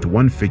 with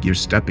one figure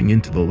stepping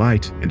into the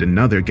light and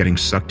another getting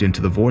sucked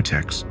into the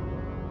vortex.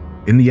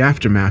 In the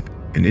aftermath,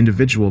 an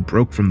individual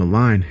broke from the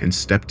line and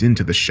stepped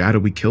into the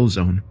shadowy kill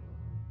zone.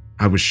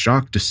 I was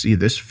shocked to see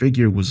this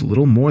figure was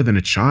little more than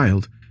a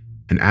child,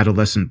 an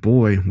adolescent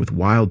boy with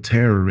wild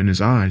terror in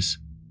his eyes.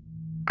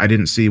 I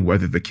didn't see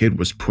whether the kid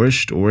was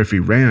pushed or if he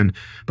ran,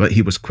 but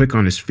he was quick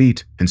on his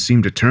feet and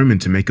seemed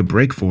determined to make a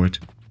break for it.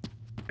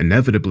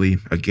 Inevitably,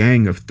 a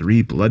gang of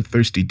 3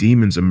 bloodthirsty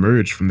demons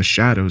emerged from the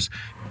shadows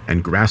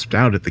and grasped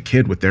out at the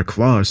kid with their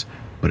claws,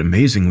 but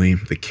amazingly,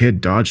 the kid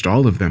dodged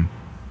all of them,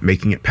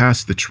 making it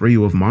past the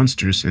trio of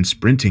monsters and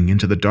sprinting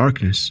into the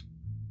darkness.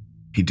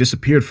 He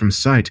disappeared from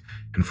sight,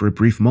 and for a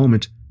brief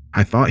moment,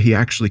 I thought he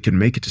actually could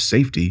make it to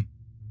safety.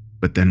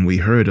 But then we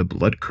heard a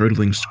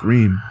blood-curdling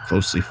scream,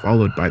 closely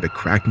followed by the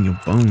cracking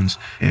of bones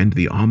and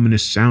the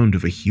ominous sound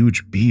of a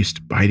huge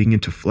beast biting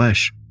into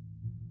flesh.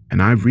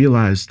 And I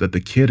realized that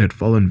the kid had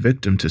fallen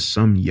victim to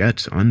some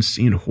yet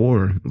unseen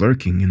horror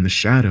lurking in the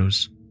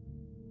shadows.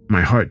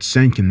 My heart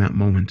sank in that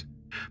moment,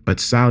 but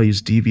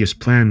Sally's devious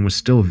plan was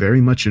still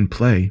very much in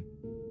play.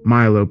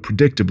 Milo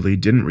predictably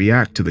didn't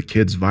react to the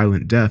kid's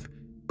violent death,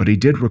 but he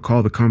did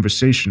recall the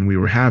conversation we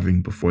were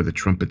having before the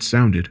trumpet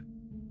sounded.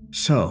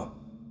 So,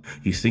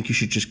 you think you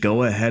should just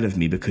go ahead of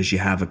me because you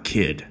have a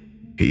kid?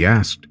 He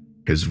asked,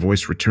 his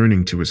voice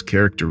returning to his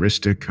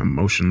characteristic,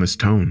 emotionless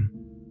tone.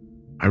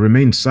 I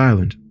remained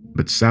silent,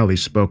 but Sally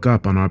spoke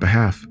up on our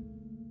behalf.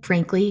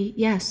 Frankly,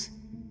 yes.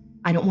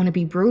 I don't want to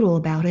be brutal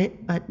about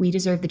it, but we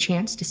deserve the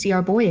chance to see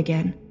our boy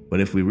again. But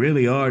if we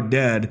really are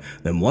dead,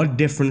 then what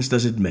difference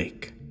does it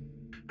make?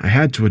 I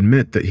had to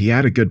admit that he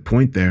had a good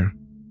point there.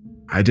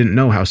 I didn't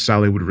know how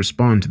Sally would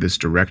respond to this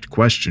direct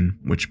question,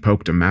 which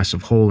poked a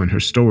massive hole in her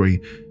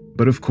story,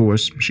 but of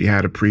course, she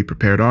had a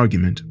pre-prepared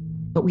argument.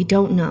 But we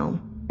don't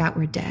know that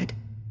we're dead.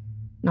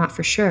 Not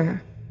for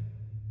sure.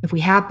 If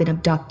we have been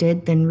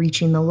abducted, then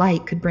reaching the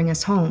light could bring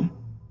us home.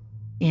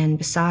 And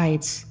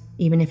besides,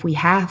 even if we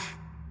have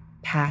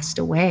passed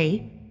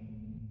away,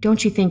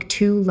 don't you think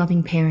 2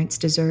 loving parents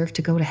deserve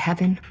to go to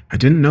heaven? I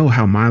didn't know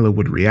how Milo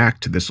would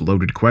react to this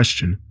loaded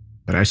question,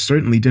 but I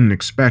certainly didn't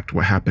expect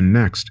what happened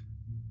next,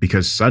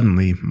 because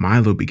suddenly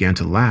Milo began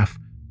to laugh,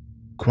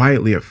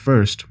 quietly at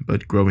first,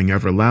 but growing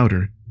ever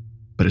louder.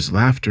 But his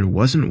laughter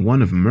wasn't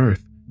one of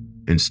mirth.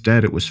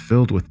 Instead, it was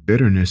filled with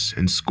bitterness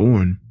and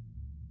scorn.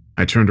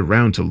 I turned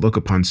around to look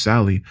upon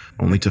Sally,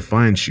 only to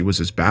find she was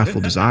as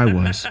baffled as I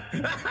was.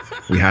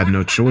 We had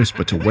no choice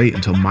but to wait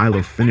until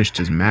Milo finished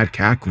his mad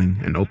cackling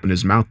and opened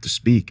his mouth to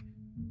speak,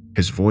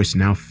 his voice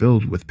now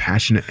filled with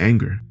passionate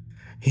anger.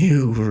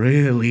 You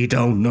really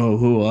don't know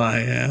who I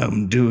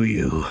am, do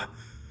you?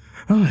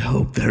 I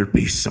hope there'd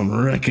be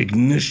some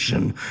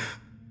recognition,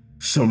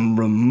 some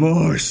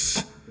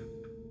remorse.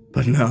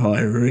 But now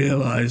I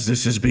realize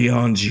this is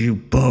beyond you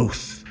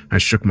both. I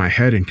shook my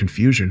head in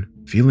confusion,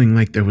 feeling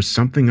like there was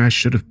something I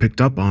should have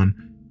picked up on,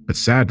 but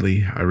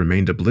sadly, I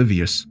remained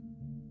oblivious.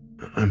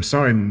 I'm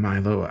sorry,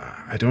 Milo,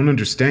 I don't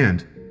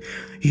understand.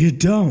 You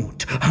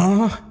don't,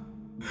 huh?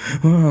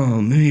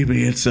 Well,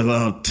 maybe it's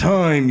about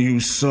time you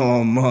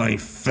saw my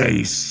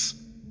face.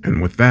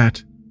 And with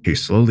that, he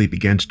slowly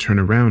began to turn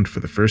around for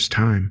the first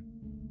time.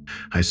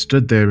 I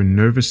stood there in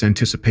nervous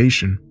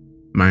anticipation,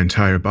 my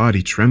entire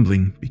body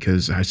trembling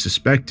because I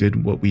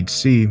suspected what we'd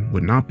see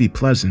would not be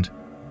pleasant.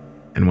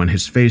 And when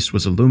his face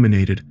was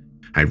illuminated,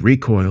 I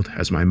recoiled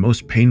as my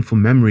most painful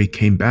memory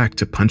came back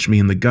to punch me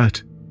in the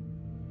gut.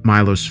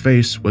 Milo's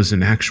face was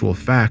in actual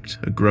fact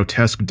a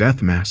grotesque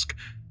death mask,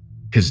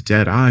 his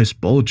dead eyes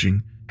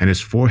bulging and his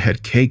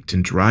forehead caked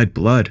in dried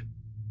blood.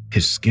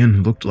 His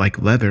skin looked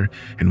like leather,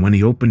 and when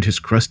he opened his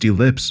crusty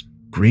lips,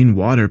 green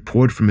water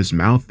poured from his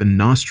mouth and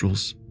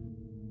nostrils.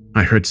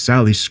 I heard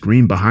Sally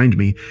scream behind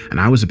me,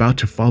 and I was about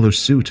to follow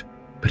suit,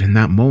 but in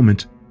that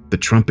moment, the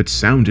trumpet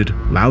sounded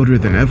louder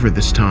than ever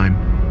this time.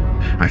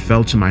 I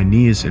fell to my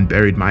knees and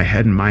buried my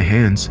head in my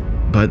hands,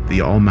 but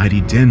the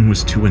almighty din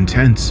was too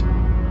intense.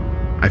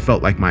 I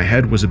felt like my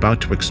head was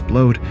about to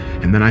explode,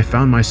 and then I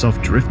found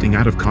myself drifting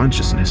out of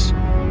consciousness,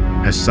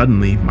 as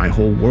suddenly my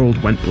whole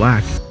world went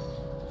black.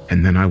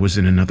 And then I was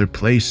in another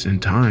place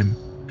and time,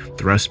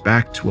 thrust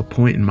back to a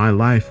point in my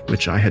life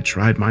which I had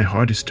tried my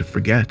hardest to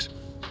forget.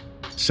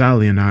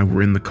 Sally and I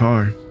were in the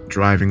car,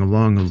 driving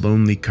along a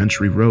lonely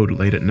country road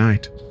late at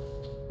night.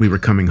 We were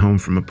coming home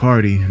from a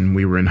party, and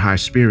we were in high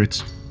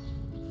spirits.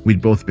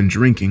 We'd both been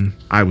drinking,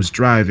 I was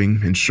driving,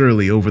 and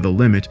surely over the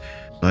limit,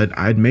 but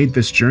I'd made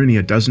this journey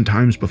a dozen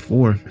times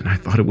before, and I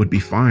thought it would be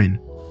fine.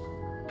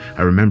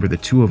 I remember the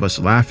two of us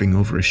laughing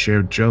over a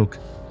shared joke.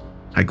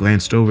 I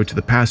glanced over to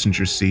the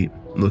passenger seat,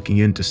 looking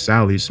into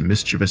Sally's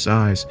mischievous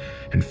eyes,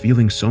 and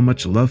feeling so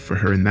much love for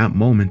her in that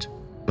moment,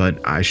 but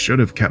I should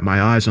have kept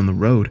my eyes on the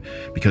road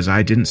because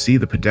I didn't see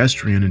the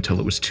pedestrian until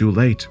it was too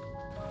late.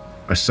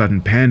 A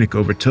sudden panic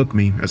overtook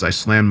me as I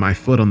slammed my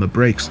foot on the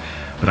brakes,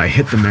 but I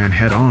hit the man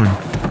head on.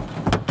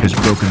 His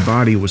broken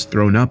body was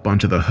thrown up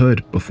onto the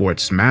hood before it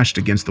smashed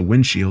against the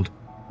windshield.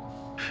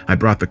 I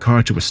brought the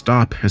car to a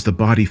stop as the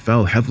body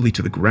fell heavily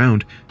to the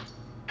ground,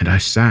 and I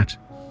sat,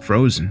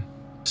 frozen,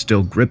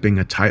 still gripping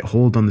a tight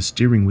hold on the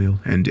steering wheel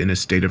and in a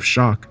state of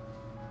shock.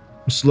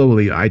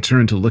 Slowly, I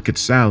turned to look at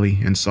Sally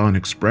and saw an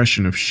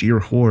expression of sheer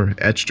horror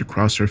etched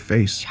across her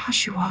face.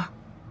 Joshua,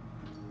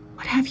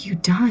 what have you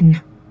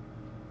done?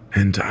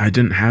 And I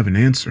didn't have an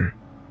answer.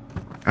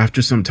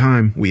 After some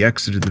time, we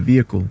exited the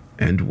vehicle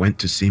and went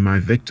to see my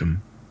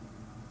victim.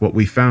 What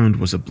we found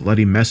was a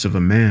bloody mess of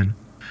a man,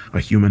 a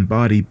human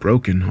body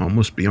broken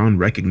almost beyond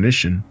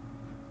recognition.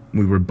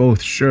 We were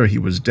both sure he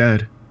was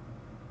dead.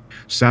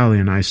 Sally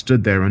and I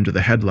stood there under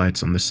the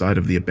headlights on the side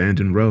of the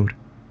abandoned road,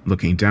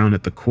 looking down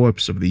at the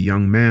corpse of the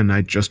young man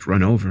I'd just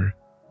run over.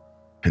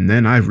 And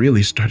then I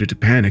really started to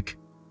panic.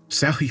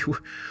 Sally,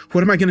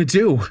 what am I going to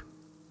do?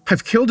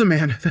 I've killed a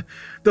man.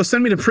 They'll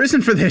send me to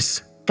prison for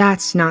this.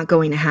 That's not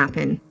going to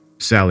happen,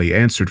 Sally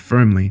answered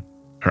firmly,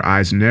 her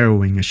eyes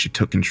narrowing as she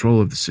took control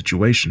of the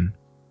situation.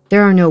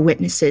 There are no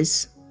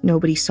witnesses.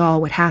 Nobody saw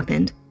what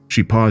happened.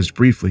 She paused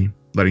briefly,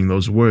 letting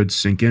those words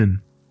sink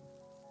in.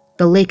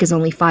 The lake is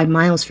only 5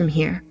 miles from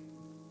here.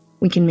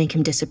 We can make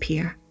him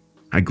disappear.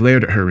 I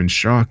glared at her in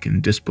shock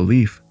and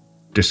disbelief,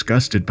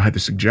 disgusted by the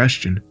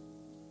suggestion.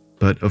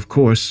 But of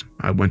course,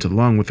 I went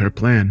along with her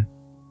plan.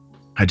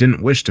 I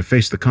didn't wish to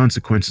face the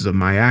consequences of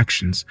my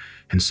actions,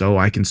 and so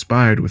I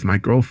conspired with my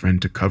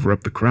girlfriend to cover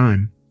up the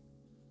crime.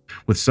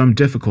 With some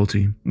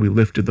difficulty, we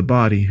lifted the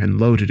body and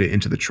loaded it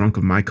into the trunk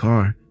of my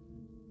car.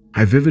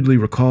 I vividly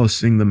recall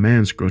seeing the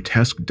man's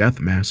grotesque death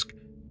mask,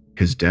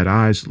 his dead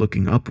eyes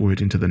looking upward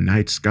into the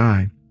night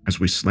sky as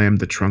we slammed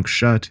the trunk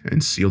shut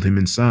and sealed him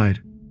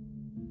inside.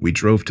 We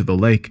drove to the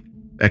lake,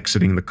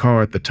 exiting the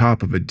car at the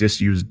top of a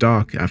disused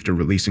dock after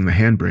releasing the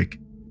handbrake,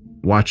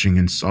 watching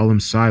in solemn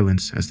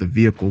silence as the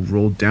vehicle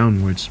rolled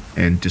downwards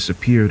and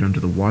disappeared under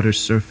the water's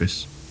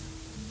surface.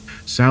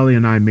 Sally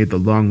and I made the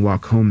long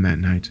walk home that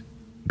night,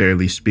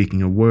 barely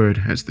speaking a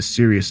word as the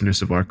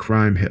seriousness of our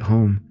crime hit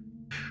home.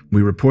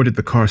 We reported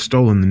the car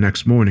stolen the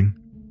next morning,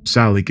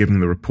 Sally giving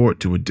the report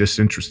to a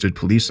disinterested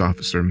police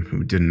officer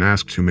who didn't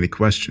ask too many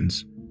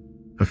questions.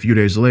 A few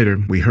days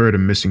later, we heard a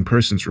missing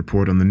persons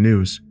report on the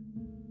news,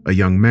 a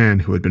young man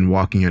who had been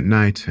walking at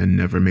night and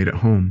never made it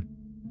home.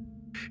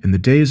 In the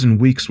days and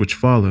weeks which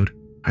followed,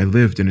 I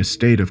lived in a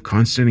state of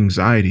constant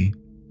anxiety,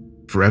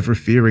 forever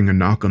fearing a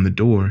knock on the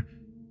door,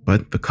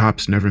 but the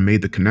cops never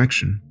made the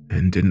connection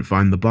and didn't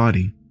find the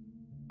body.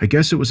 I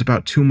guess it was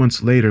about 2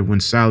 months later when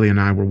Sally and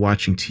I were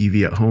watching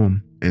TV at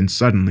home, and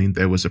suddenly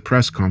there was a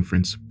press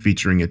conference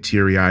featuring a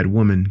teary-eyed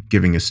woman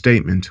giving a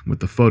statement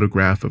with the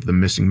photograph of the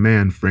missing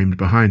man framed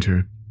behind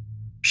her.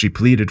 She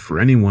pleaded for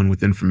anyone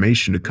with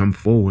information to come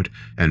forward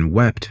and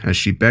wept as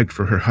she begged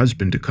for her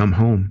husband to come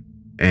home,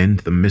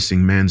 and the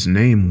missing man's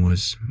name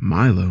was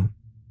Milo.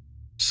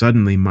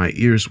 Suddenly, my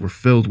ears were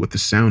filled with the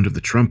sound of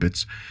the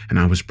trumpets, and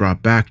I was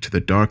brought back to the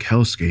dark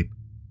hellscape,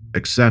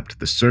 except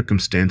the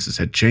circumstances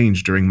had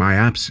changed during my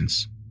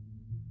absence.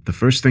 The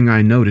first thing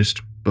I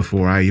noticed,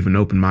 before I even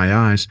opened my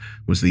eyes,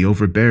 was the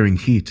overbearing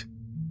heat.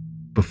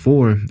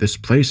 Before, this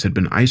place had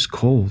been ice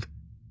cold,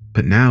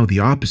 but now the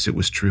opposite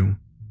was true,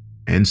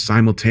 and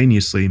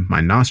simultaneously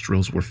my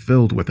nostrils were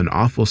filled with an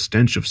awful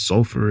stench of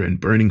sulfur and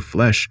burning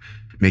flesh,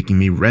 making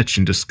me retch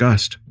in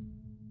disgust.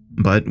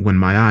 But when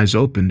my eyes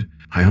opened,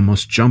 I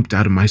almost jumped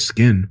out of my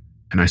skin,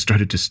 and I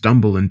started to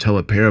stumble until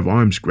a pair of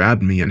arms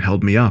grabbed me and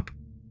held me up.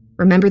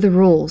 Remember the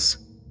rules.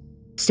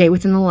 Stay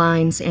within the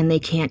lines and they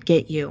can't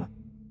get you.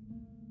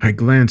 I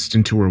glanced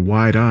into her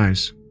wide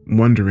eyes,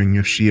 wondering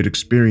if she had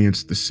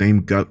experienced the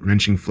same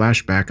gut-wrenching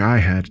flashback I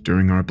had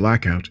during our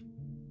blackout.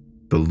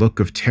 The look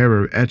of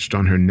terror etched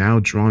on her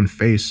now-drawn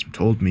face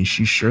told me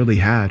she surely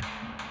had,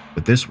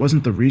 but this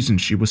wasn't the reason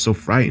she was so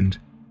frightened.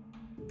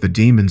 The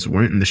demons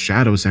weren't in the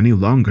shadows any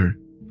longer.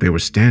 They were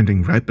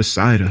standing right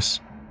beside us,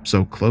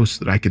 so close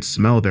that I could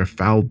smell their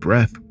foul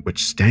breath,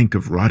 which stank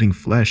of rotting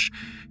flesh,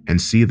 and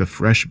see the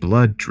fresh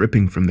blood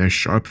dripping from their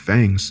sharp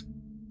fangs.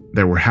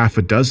 There were half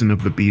a dozen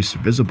of the beasts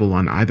visible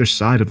on either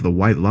side of the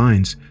white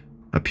lines,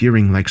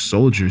 appearing like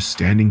soldiers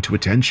standing to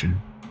attention.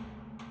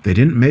 They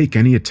didn't make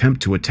any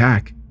attempt to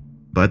attack,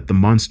 but the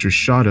monsters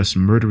shot us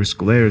murderous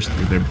glares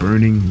through their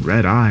burning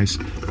red eyes,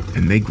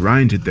 and they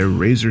grinded their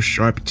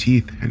razor-sharp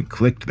teeth and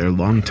clicked their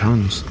long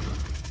tongues,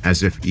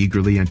 as if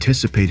eagerly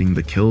anticipating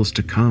the kills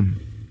to come.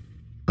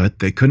 But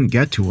they couldn't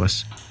get to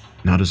us,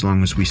 not as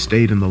long as we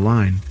stayed in the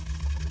line.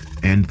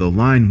 And the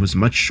line was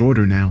much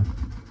shorter now.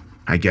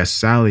 I guess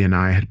Sally and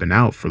I had been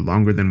out for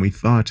longer than we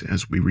thought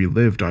as we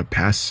relived our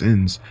past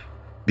sins,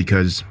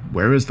 because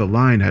whereas the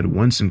line had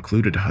once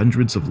included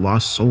hundreds of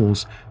lost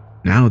souls,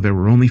 now there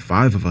were only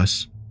 5 of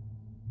us.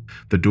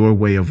 The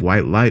doorway of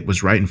white light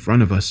was right in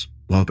front of us,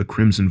 while the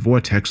crimson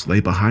vortex lay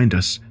behind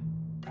us,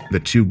 the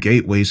 2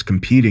 gateways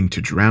competing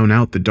to drown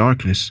out the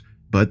darkness,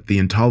 but the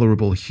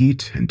intolerable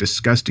heat and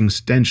disgusting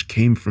stench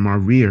came from our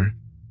rear.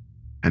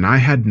 And I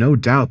had no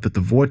doubt that the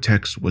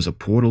vortex was a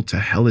portal to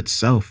hell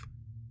itself.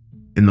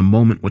 In the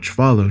moment which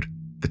followed,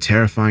 the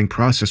terrifying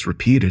process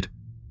repeated,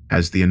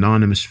 as the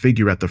anonymous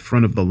figure at the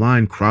front of the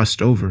line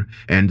crossed over,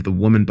 and the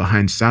woman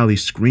behind Sally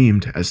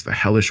screamed as the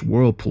hellish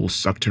whirlpool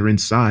sucked her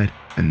inside,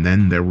 and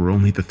then there were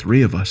only the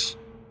 3 of us.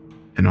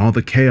 In all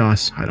the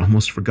chaos, I'd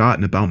almost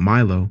forgotten about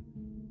Milo,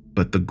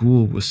 but the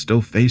ghoul was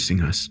still facing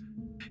us,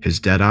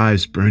 his dead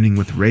eyes burning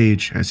with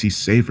rage as he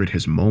savored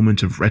his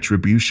moment of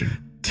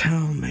retribution.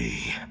 Tell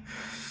me,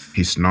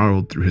 he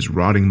snarled through his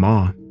rotting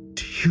maw.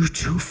 do you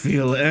 2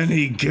 feel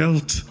any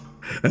guilt?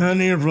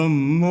 Any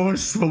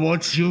remorse for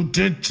what you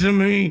did to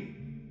me?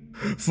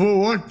 For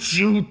what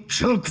you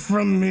took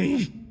from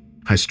me?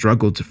 I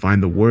struggled to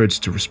find the words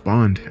to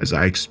respond as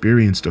I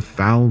experienced a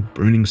foul,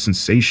 burning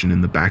sensation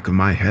in the back of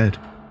my head.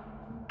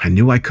 I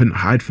knew I couldn't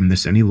hide from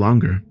this any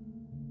longer.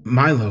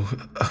 Milo,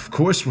 of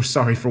course we're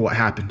sorry for what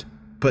happened,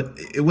 but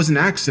it was an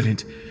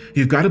accident.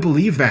 You've got to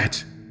believe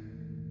that.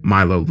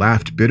 Milo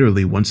laughed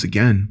bitterly once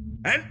again.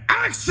 An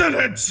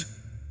accident?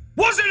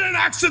 Was it an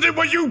accident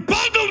when you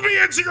bundled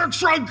me into your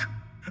trunk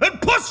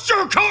and pushed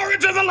your car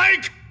into the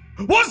lake?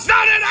 Was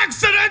that an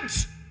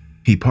accident?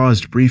 He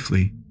paused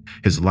briefly,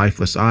 his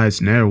lifeless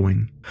eyes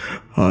narrowing.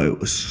 I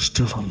was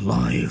still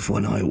alive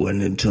when I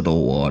went into the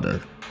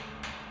water.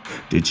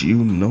 Did you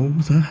know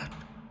that?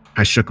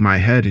 I shook my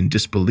head in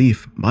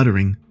disbelief,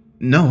 muttering,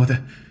 No,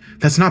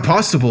 that's not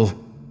possible.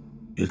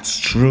 It's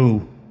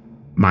true.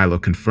 Milo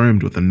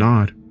confirmed with a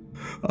nod.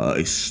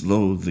 I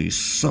slowly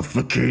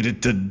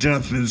suffocated to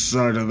death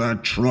inside of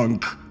that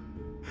trunk,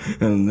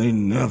 and they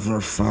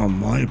never found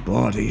my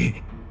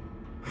body.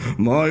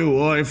 My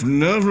wife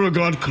never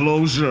got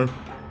closure,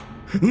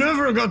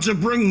 never got to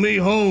bring me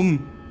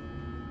home,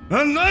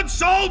 and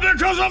that's all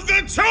because of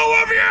the 2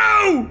 of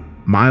you!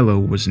 Milo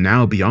was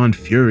now beyond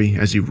fury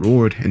as he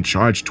roared and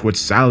charged towards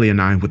Sally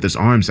and I with his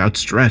arms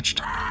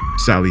outstretched.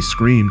 Sally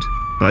screamed,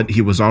 but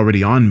he was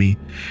already on me,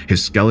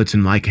 his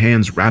skeleton-like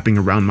hands wrapping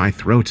around my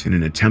throat in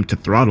an attempt to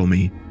throttle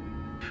me.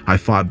 I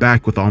fought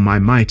back with all my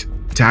might,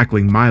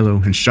 tackling Milo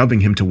and shoving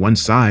him to one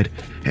side,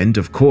 and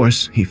of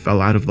course, he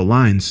fell out of the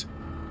lines.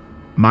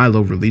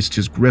 Milo released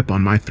his grip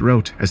on my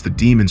throat as the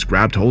demons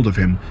grabbed hold of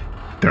him,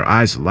 their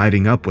eyes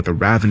lighting up with a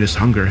ravenous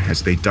hunger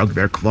as they dug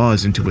their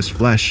claws into his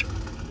flesh.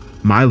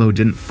 Milo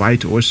didn't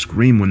fight or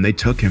scream when they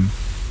took him.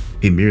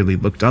 He merely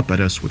looked up at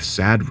us with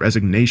sad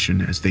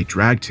resignation as they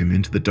dragged him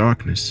into the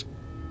darkness.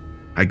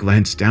 I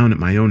glanced down at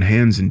my own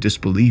hands in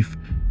disbelief,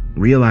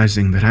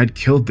 realizing that I'd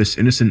killed this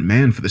innocent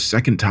man for the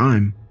 2nd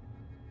time.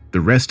 The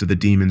rest of the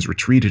demons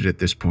retreated at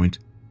this point,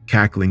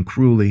 cackling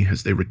cruelly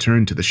as they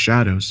returned to the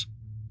shadows.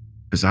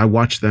 As I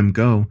watched them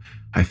go,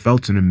 I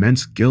felt an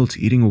immense guilt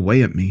eating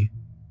away at me,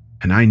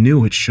 and I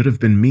knew it should have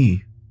been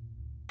me.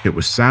 It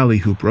was Sally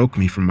who broke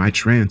me from my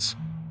trance,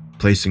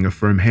 placing a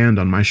firm hand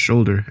on my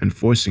shoulder and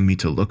forcing me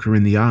to look her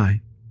in the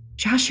eye.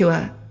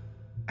 Joshua,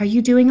 are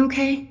you doing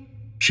okay?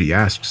 She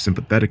asked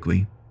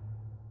sympathetically.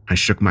 I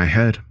shook my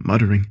head,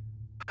 muttering,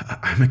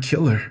 "I'm a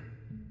killer."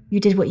 You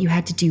did what you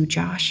had to do,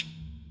 Josh.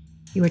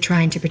 You were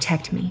trying to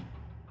protect me.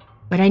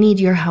 But I need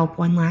your help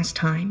one last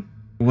time.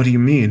 What do you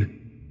mean?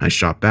 I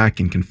shot back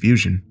in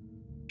confusion.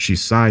 She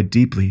sighed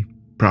deeply,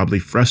 probably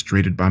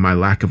frustrated by my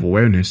lack of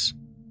awareness.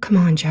 Come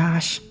on,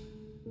 Josh.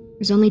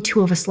 There's only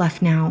 2 of us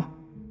left now.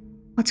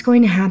 What's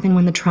going to happen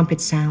when the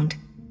trumpets sound?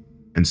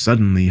 And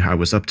suddenly I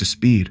was up to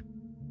speed.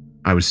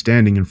 I was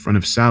standing in front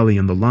of Sally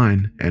on the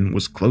line and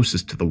was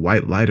closest to the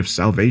white light of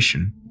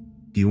salvation.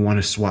 "You want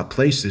to swap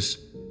places?"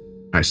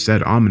 I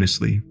said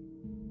ominously.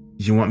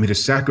 "You want me to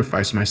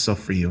sacrifice myself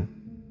for you?"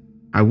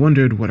 I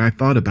wondered what I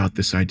thought about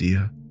this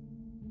idea.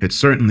 It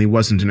certainly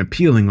wasn't an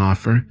appealing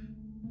offer.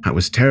 I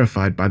was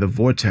terrified by the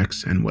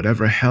vortex and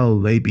whatever hell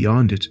lay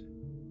beyond it.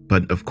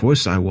 But of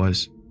course I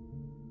was.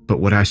 But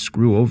would I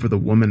screw over the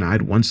woman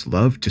I'd once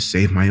loved to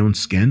save my own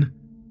skin?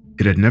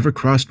 It had never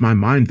crossed my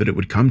mind that it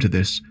would come to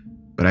this,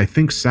 but I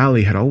think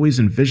Sally had always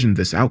envisioned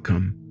this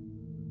outcome.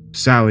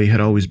 Sally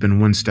had always been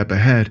one step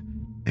ahead,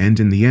 and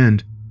in the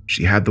end,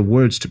 she had the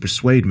words to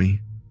persuade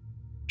me.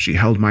 She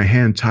held my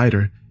hand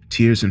tighter,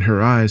 tears in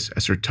her eyes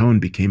as her tone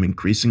became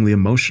increasingly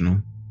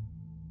emotional.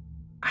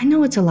 I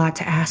know it's a lot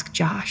to ask,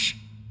 Josh.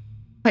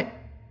 But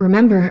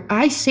remember,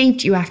 I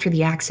saved you after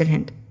the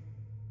accident.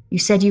 You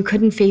said you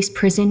couldn't face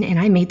prison, and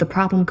I made the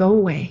problem go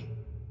away.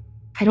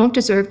 I don't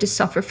deserve to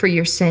suffer for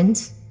your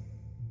sins.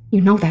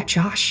 You know that,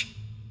 Josh.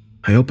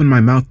 I opened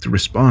my mouth to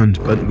respond,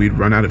 but we'd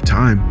run out of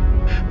time.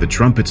 The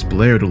trumpets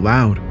blared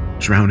aloud,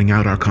 drowning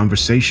out our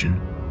conversation.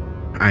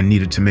 I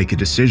needed to make a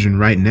decision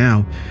right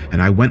now,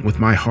 and I went with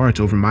my heart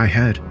over my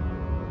head.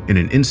 In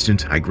an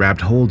instant, I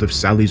grabbed hold of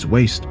Sally's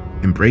waist,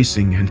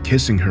 embracing and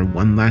kissing her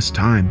one last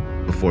time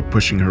before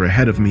pushing her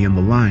ahead of me in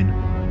the line.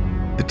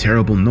 The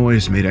terrible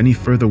noise made any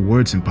further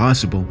words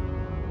impossible,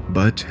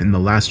 but in the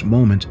last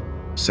moment,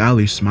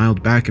 Sally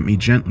smiled back at me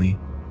gently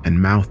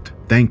and mouthed,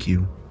 "Thank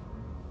you."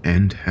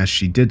 And as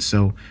she did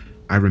so,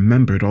 I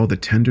remembered all the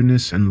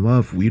tenderness and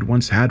love we'd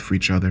once had for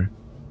each other.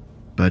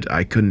 But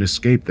I couldn't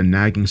escape the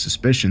nagging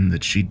suspicion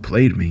that she'd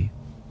played me.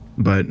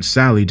 But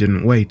Sally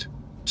didn't wait,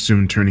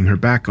 soon turning her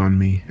back on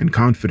me and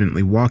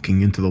confidently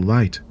walking into the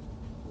light.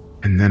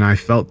 And then I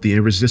felt the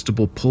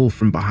irresistible pull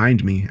from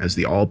behind me as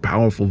the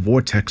all-powerful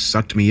vortex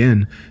sucked me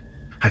in.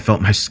 I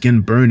felt my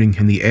skin burning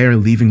and the air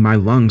leaving my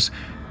lungs,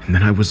 and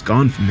then I was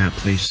gone from that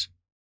place,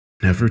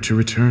 never to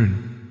return.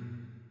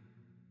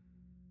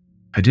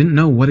 I didn't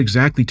know what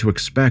exactly to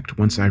expect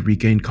once I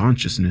regained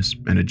consciousness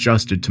and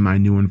adjusted to my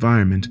new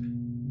environment.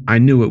 I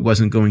knew it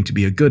wasn't going to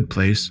be a good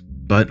place,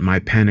 but my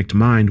panicked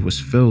mind was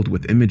filled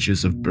with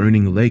images of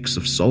burning lakes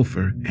of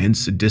sulfur and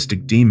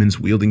sadistic demons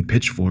wielding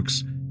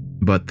pitchforks.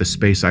 But the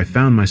space I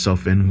found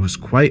myself in was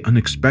quite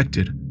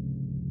unexpected.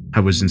 I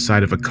was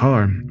inside of a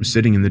car,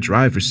 sitting in the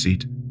driver's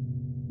seat.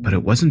 But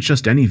it wasn't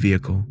just any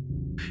vehicle.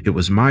 It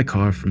was my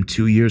car from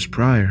 2 years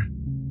prior.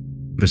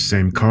 The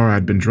same car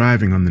I'd been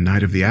driving on the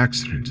night of the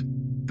accident,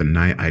 the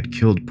night I'd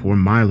killed poor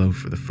Milo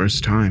for the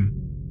first time.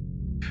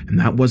 And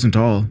that wasn't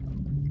all.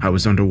 I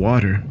was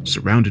underwater,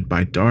 surrounded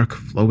by dark,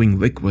 flowing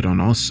liquid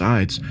on all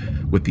sides,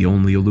 with the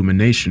only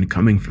illumination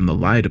coming from the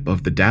light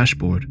above the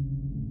dashboard.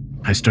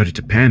 I started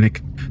to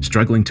panic,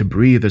 struggling to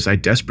breathe as I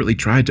desperately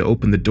tried to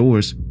open the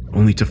doors,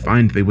 only to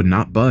find they would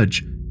not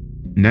budge.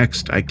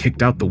 Next, I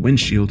kicked out the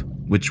windshield,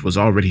 which was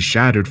already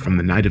shattered from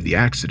the night of the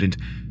accident,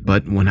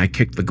 but when I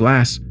kicked the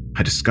glass,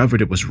 I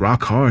discovered it was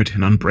rock hard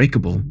and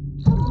unbreakable.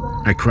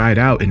 I cried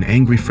out in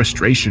angry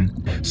frustration,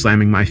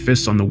 slamming my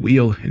fists on the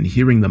wheel and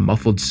hearing the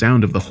muffled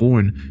sound of the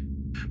horn.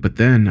 But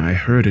then I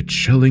heard a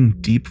chilling,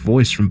 deep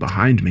voice from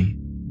behind me.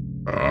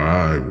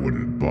 I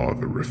wouldn't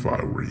bother if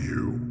I were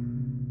you.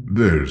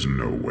 There's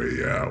no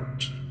way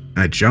out.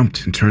 I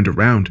jumped and turned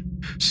around,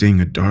 seeing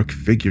a dark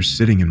figure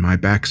sitting in my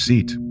back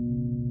seat.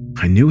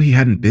 I knew he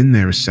hadn't been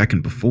there a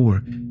second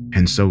before,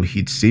 and so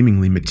he'd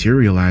seemingly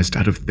materialized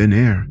out of thin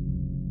air.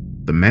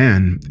 The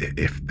man,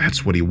 if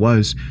that's what he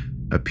was,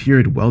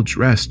 appeared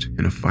well-dressed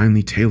in a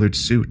finely tailored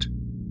suit,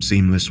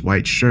 seamless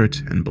white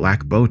shirt and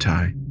black bow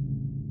tie.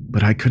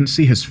 But I couldn't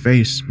see his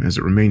face as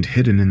it remained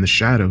hidden in the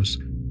shadows.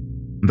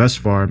 Thus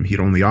far, he'd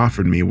only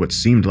offered me what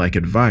seemed like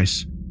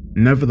advice.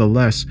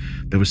 Nevertheless,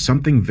 there was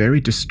something very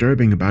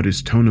disturbing about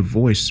his tone of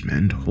voice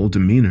and whole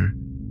demeanor,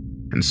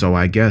 and so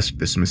I guessed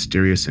this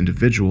mysterious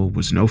individual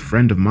was no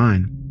friend of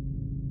mine.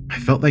 I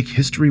felt like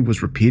history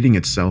was repeating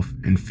itself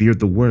and feared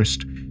the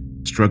worst,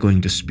 struggling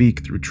to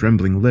speak through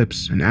trembling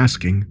lips and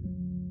asking,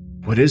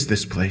 "What is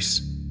this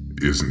place?"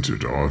 Isn't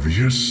it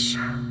obvious?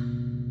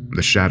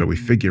 The shadowy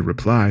figure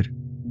replied.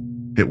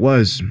 It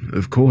was,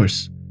 of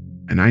course,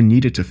 and I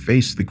needed to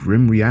face the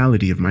grim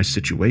reality of my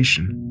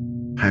situation.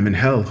 I'm in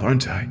hell,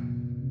 aren't I?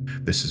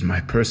 This is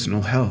my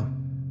personal hell.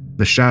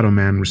 The Shadow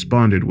Man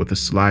responded with a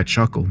sly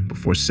chuckle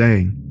before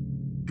saying,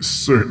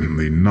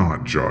 Certainly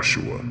not,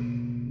 Joshua.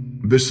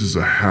 This is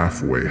a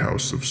halfway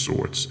house of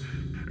sorts,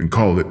 and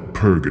call it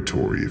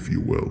purgatory if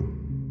you will.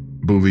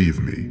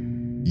 Believe me,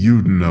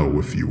 you'd know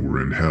if you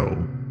were in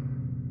hell.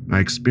 I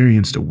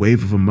experienced a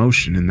wave of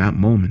emotion in that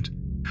moment.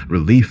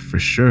 Relief for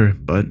sure,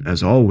 but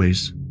as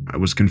always, I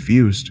was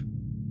confused.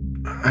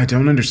 I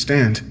don't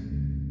understand.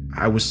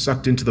 I was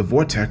sucked into the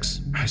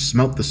vortex. I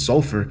smelt the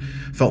sulfur,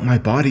 felt my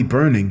body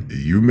burning.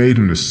 You made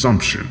an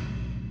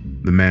assumption.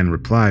 The man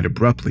replied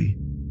abruptly.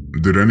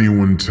 Did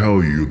anyone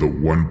tell you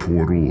that one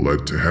portal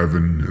led to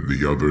heaven and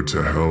the other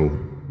to hell?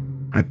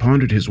 I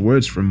pondered his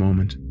words for a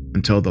moment,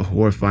 until the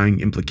horrifying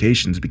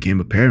implications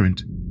became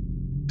apparent.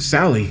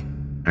 Sally!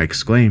 I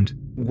exclaimed.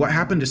 What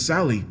happened to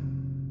Sally?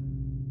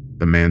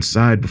 The man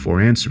sighed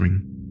before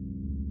answering.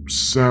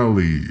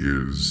 Sally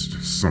is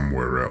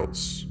somewhere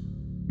else.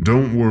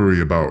 Don't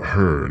worry about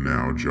her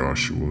now,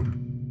 Joshua.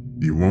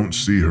 You won't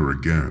see her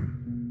again.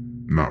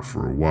 Not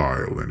for a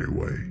while,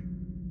 anyway.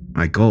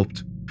 I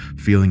gulped,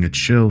 feeling a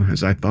chill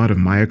as I thought of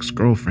my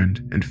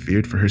ex-girlfriend and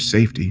feared for her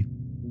safety.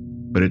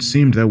 But it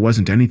seemed there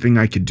wasn't anything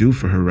I could do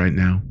for her right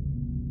now.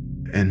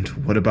 And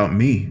what about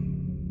me?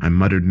 I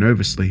muttered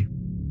nervously.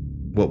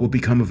 What will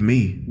become of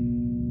me?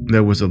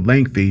 There was a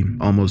lengthy,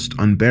 almost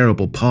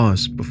unbearable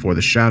pause before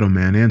the Shadow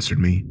Man answered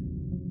me.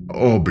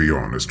 I'll be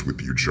honest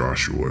with you,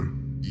 Joshua.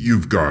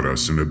 You've got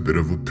us in a bit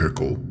of a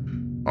pickle.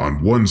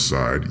 On one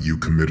side, you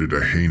committed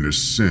a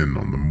heinous sin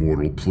on the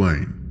mortal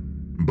plane.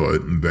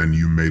 But then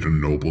you made a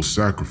noble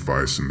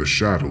sacrifice in the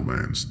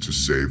Shadowlands to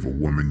save a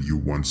woman you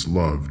once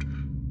loved.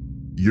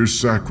 Your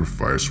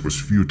sacrifice was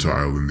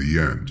futile in the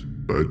end,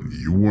 but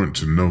you weren't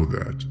to know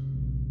that.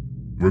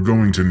 We're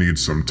going to need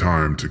some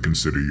time to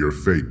consider your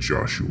fate,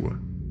 Joshua.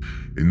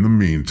 In the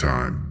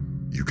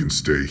meantime, you can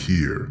stay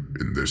here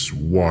in this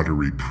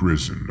watery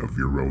prison of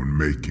your own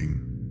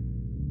making.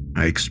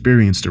 I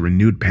experienced a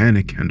renewed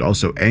panic and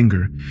also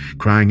anger,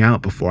 crying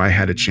out before I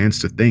had a chance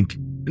to think.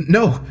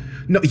 No,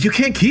 you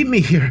can't keep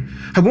me here.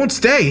 I won't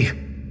stay.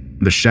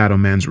 The Shadow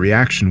Man's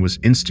reaction was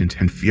instant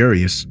and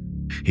furious.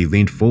 He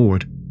leaned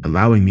forward,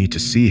 allowing me to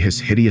see his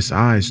hideous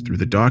eyes through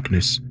the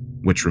darkness,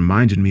 which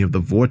reminded me of the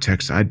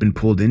vortex I'd been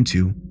pulled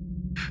into.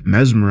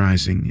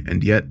 Mesmerizing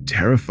and yet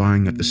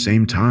terrifying at the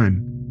same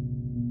time.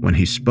 When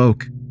he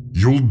spoke,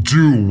 You'll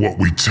do what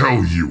we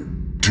tell you.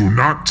 Do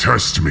not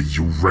test me,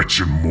 you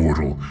wretched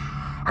mortal.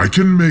 I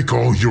can make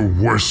all your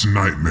worst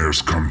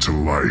nightmares come to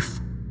life.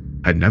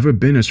 I'd never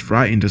been as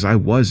frightened as I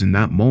was in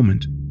that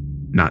moment.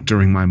 Not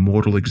during my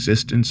mortal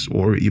existence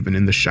or even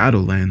in the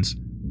Shadowlands.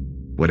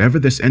 Whatever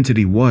this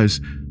entity was,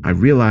 I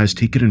realized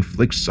he could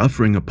inflict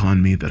suffering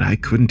upon me that I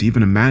couldn't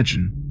even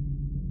imagine.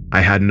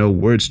 I had no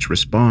words to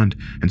respond,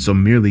 and so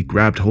merely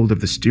grabbed hold of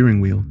the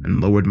steering wheel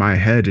and lowered my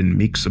head in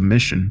meek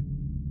submission.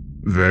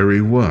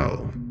 Very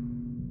well,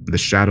 the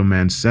Shadow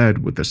Man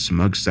said with a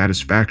smug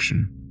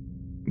satisfaction.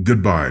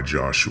 Goodbye,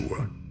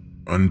 Joshua.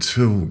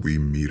 Until we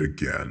meet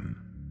again.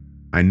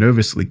 I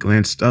nervously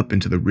glanced up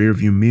into the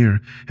rearview mirror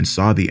and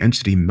saw the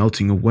entity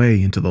melting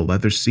away into the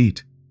leather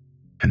seat.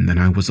 And then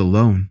I was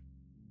alone.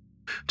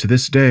 To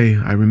this day,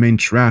 I remain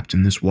trapped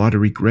in this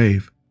watery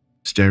grave,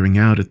 staring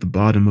out at the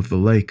bottom of the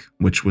lake,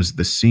 which was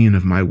the scene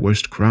of my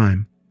worst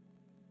crime.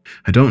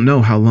 I don't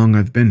know how long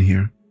I've been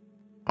here.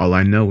 All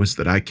I know is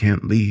that I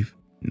can't leave,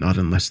 not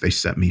unless they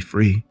set me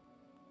free.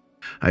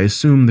 I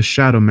assume the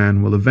Shadow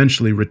Man will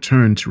eventually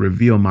return to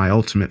reveal my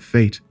ultimate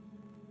fate.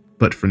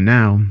 But for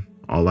now,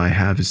 all I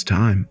have is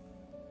time.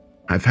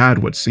 I've had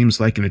what seems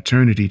like an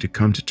eternity to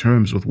come to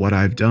terms with what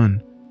I've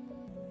done.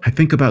 I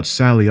think about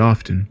Sally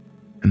often,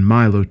 and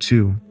Milo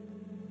too.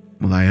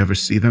 Will I ever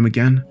see them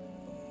again?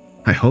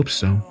 I hope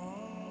so.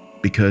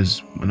 Because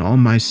when all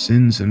my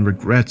sins and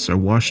regrets are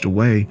washed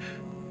away,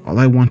 all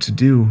I want to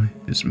do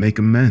is make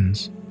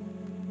amends.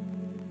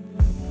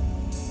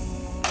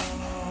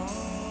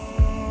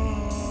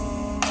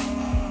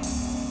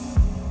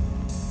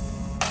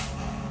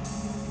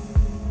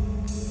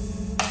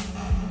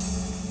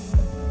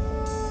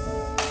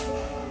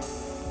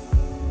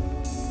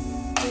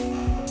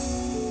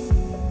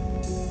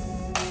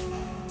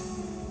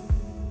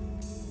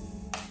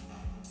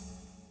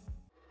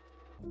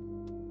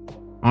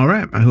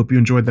 Alright, I hope you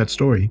enjoyed that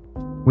story.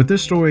 With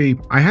this story,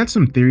 I had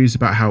some theories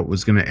about how it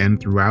was going to end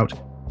throughout,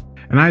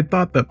 and I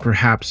thought that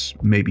perhaps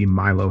maybe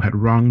Milo had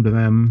wronged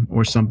them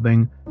or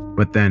something,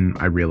 but then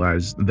I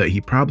realized that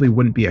he probably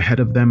wouldn't be ahead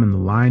of them in the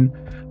line.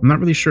 I'm not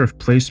really sure if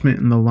placement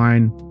in the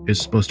line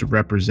is supposed to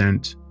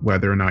represent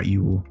whether or not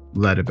you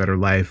led a better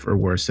life or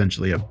were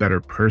essentially a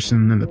better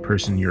person than the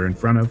person you're in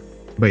front of.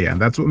 But yeah,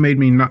 that's what made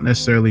me not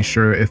necessarily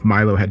sure if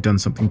Milo had done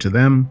something to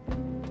them.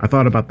 I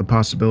thought about the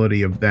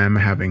possibility of them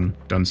having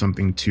done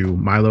something to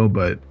Milo,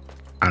 but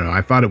I don't know,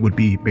 I thought it would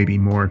be maybe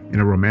more in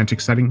a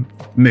romantic setting.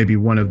 Maybe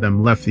one of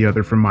them left the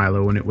other for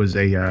Milo and it was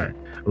a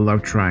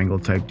love triangle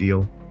type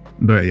deal.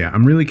 But yeah,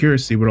 I'm really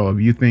curious to see what all of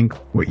you think,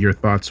 what your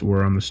thoughts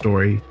were on the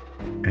story.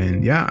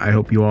 And yeah, I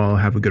hope you all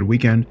have a good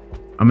weekend.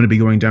 I'm going to be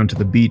going down to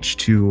the beach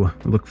to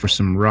look for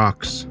some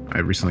rocks.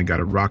 I recently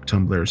got a rock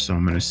tumbler, so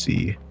I'm going to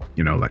see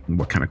like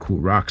what kind of cool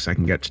rocks I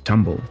can get to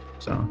tumble.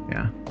 So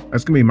yeah,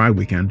 that's gonna be my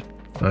weekend.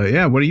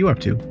 Yeah, what are you up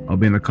to? I'll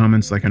be in the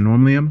comments like I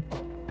normally am,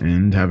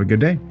 and have a good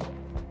day.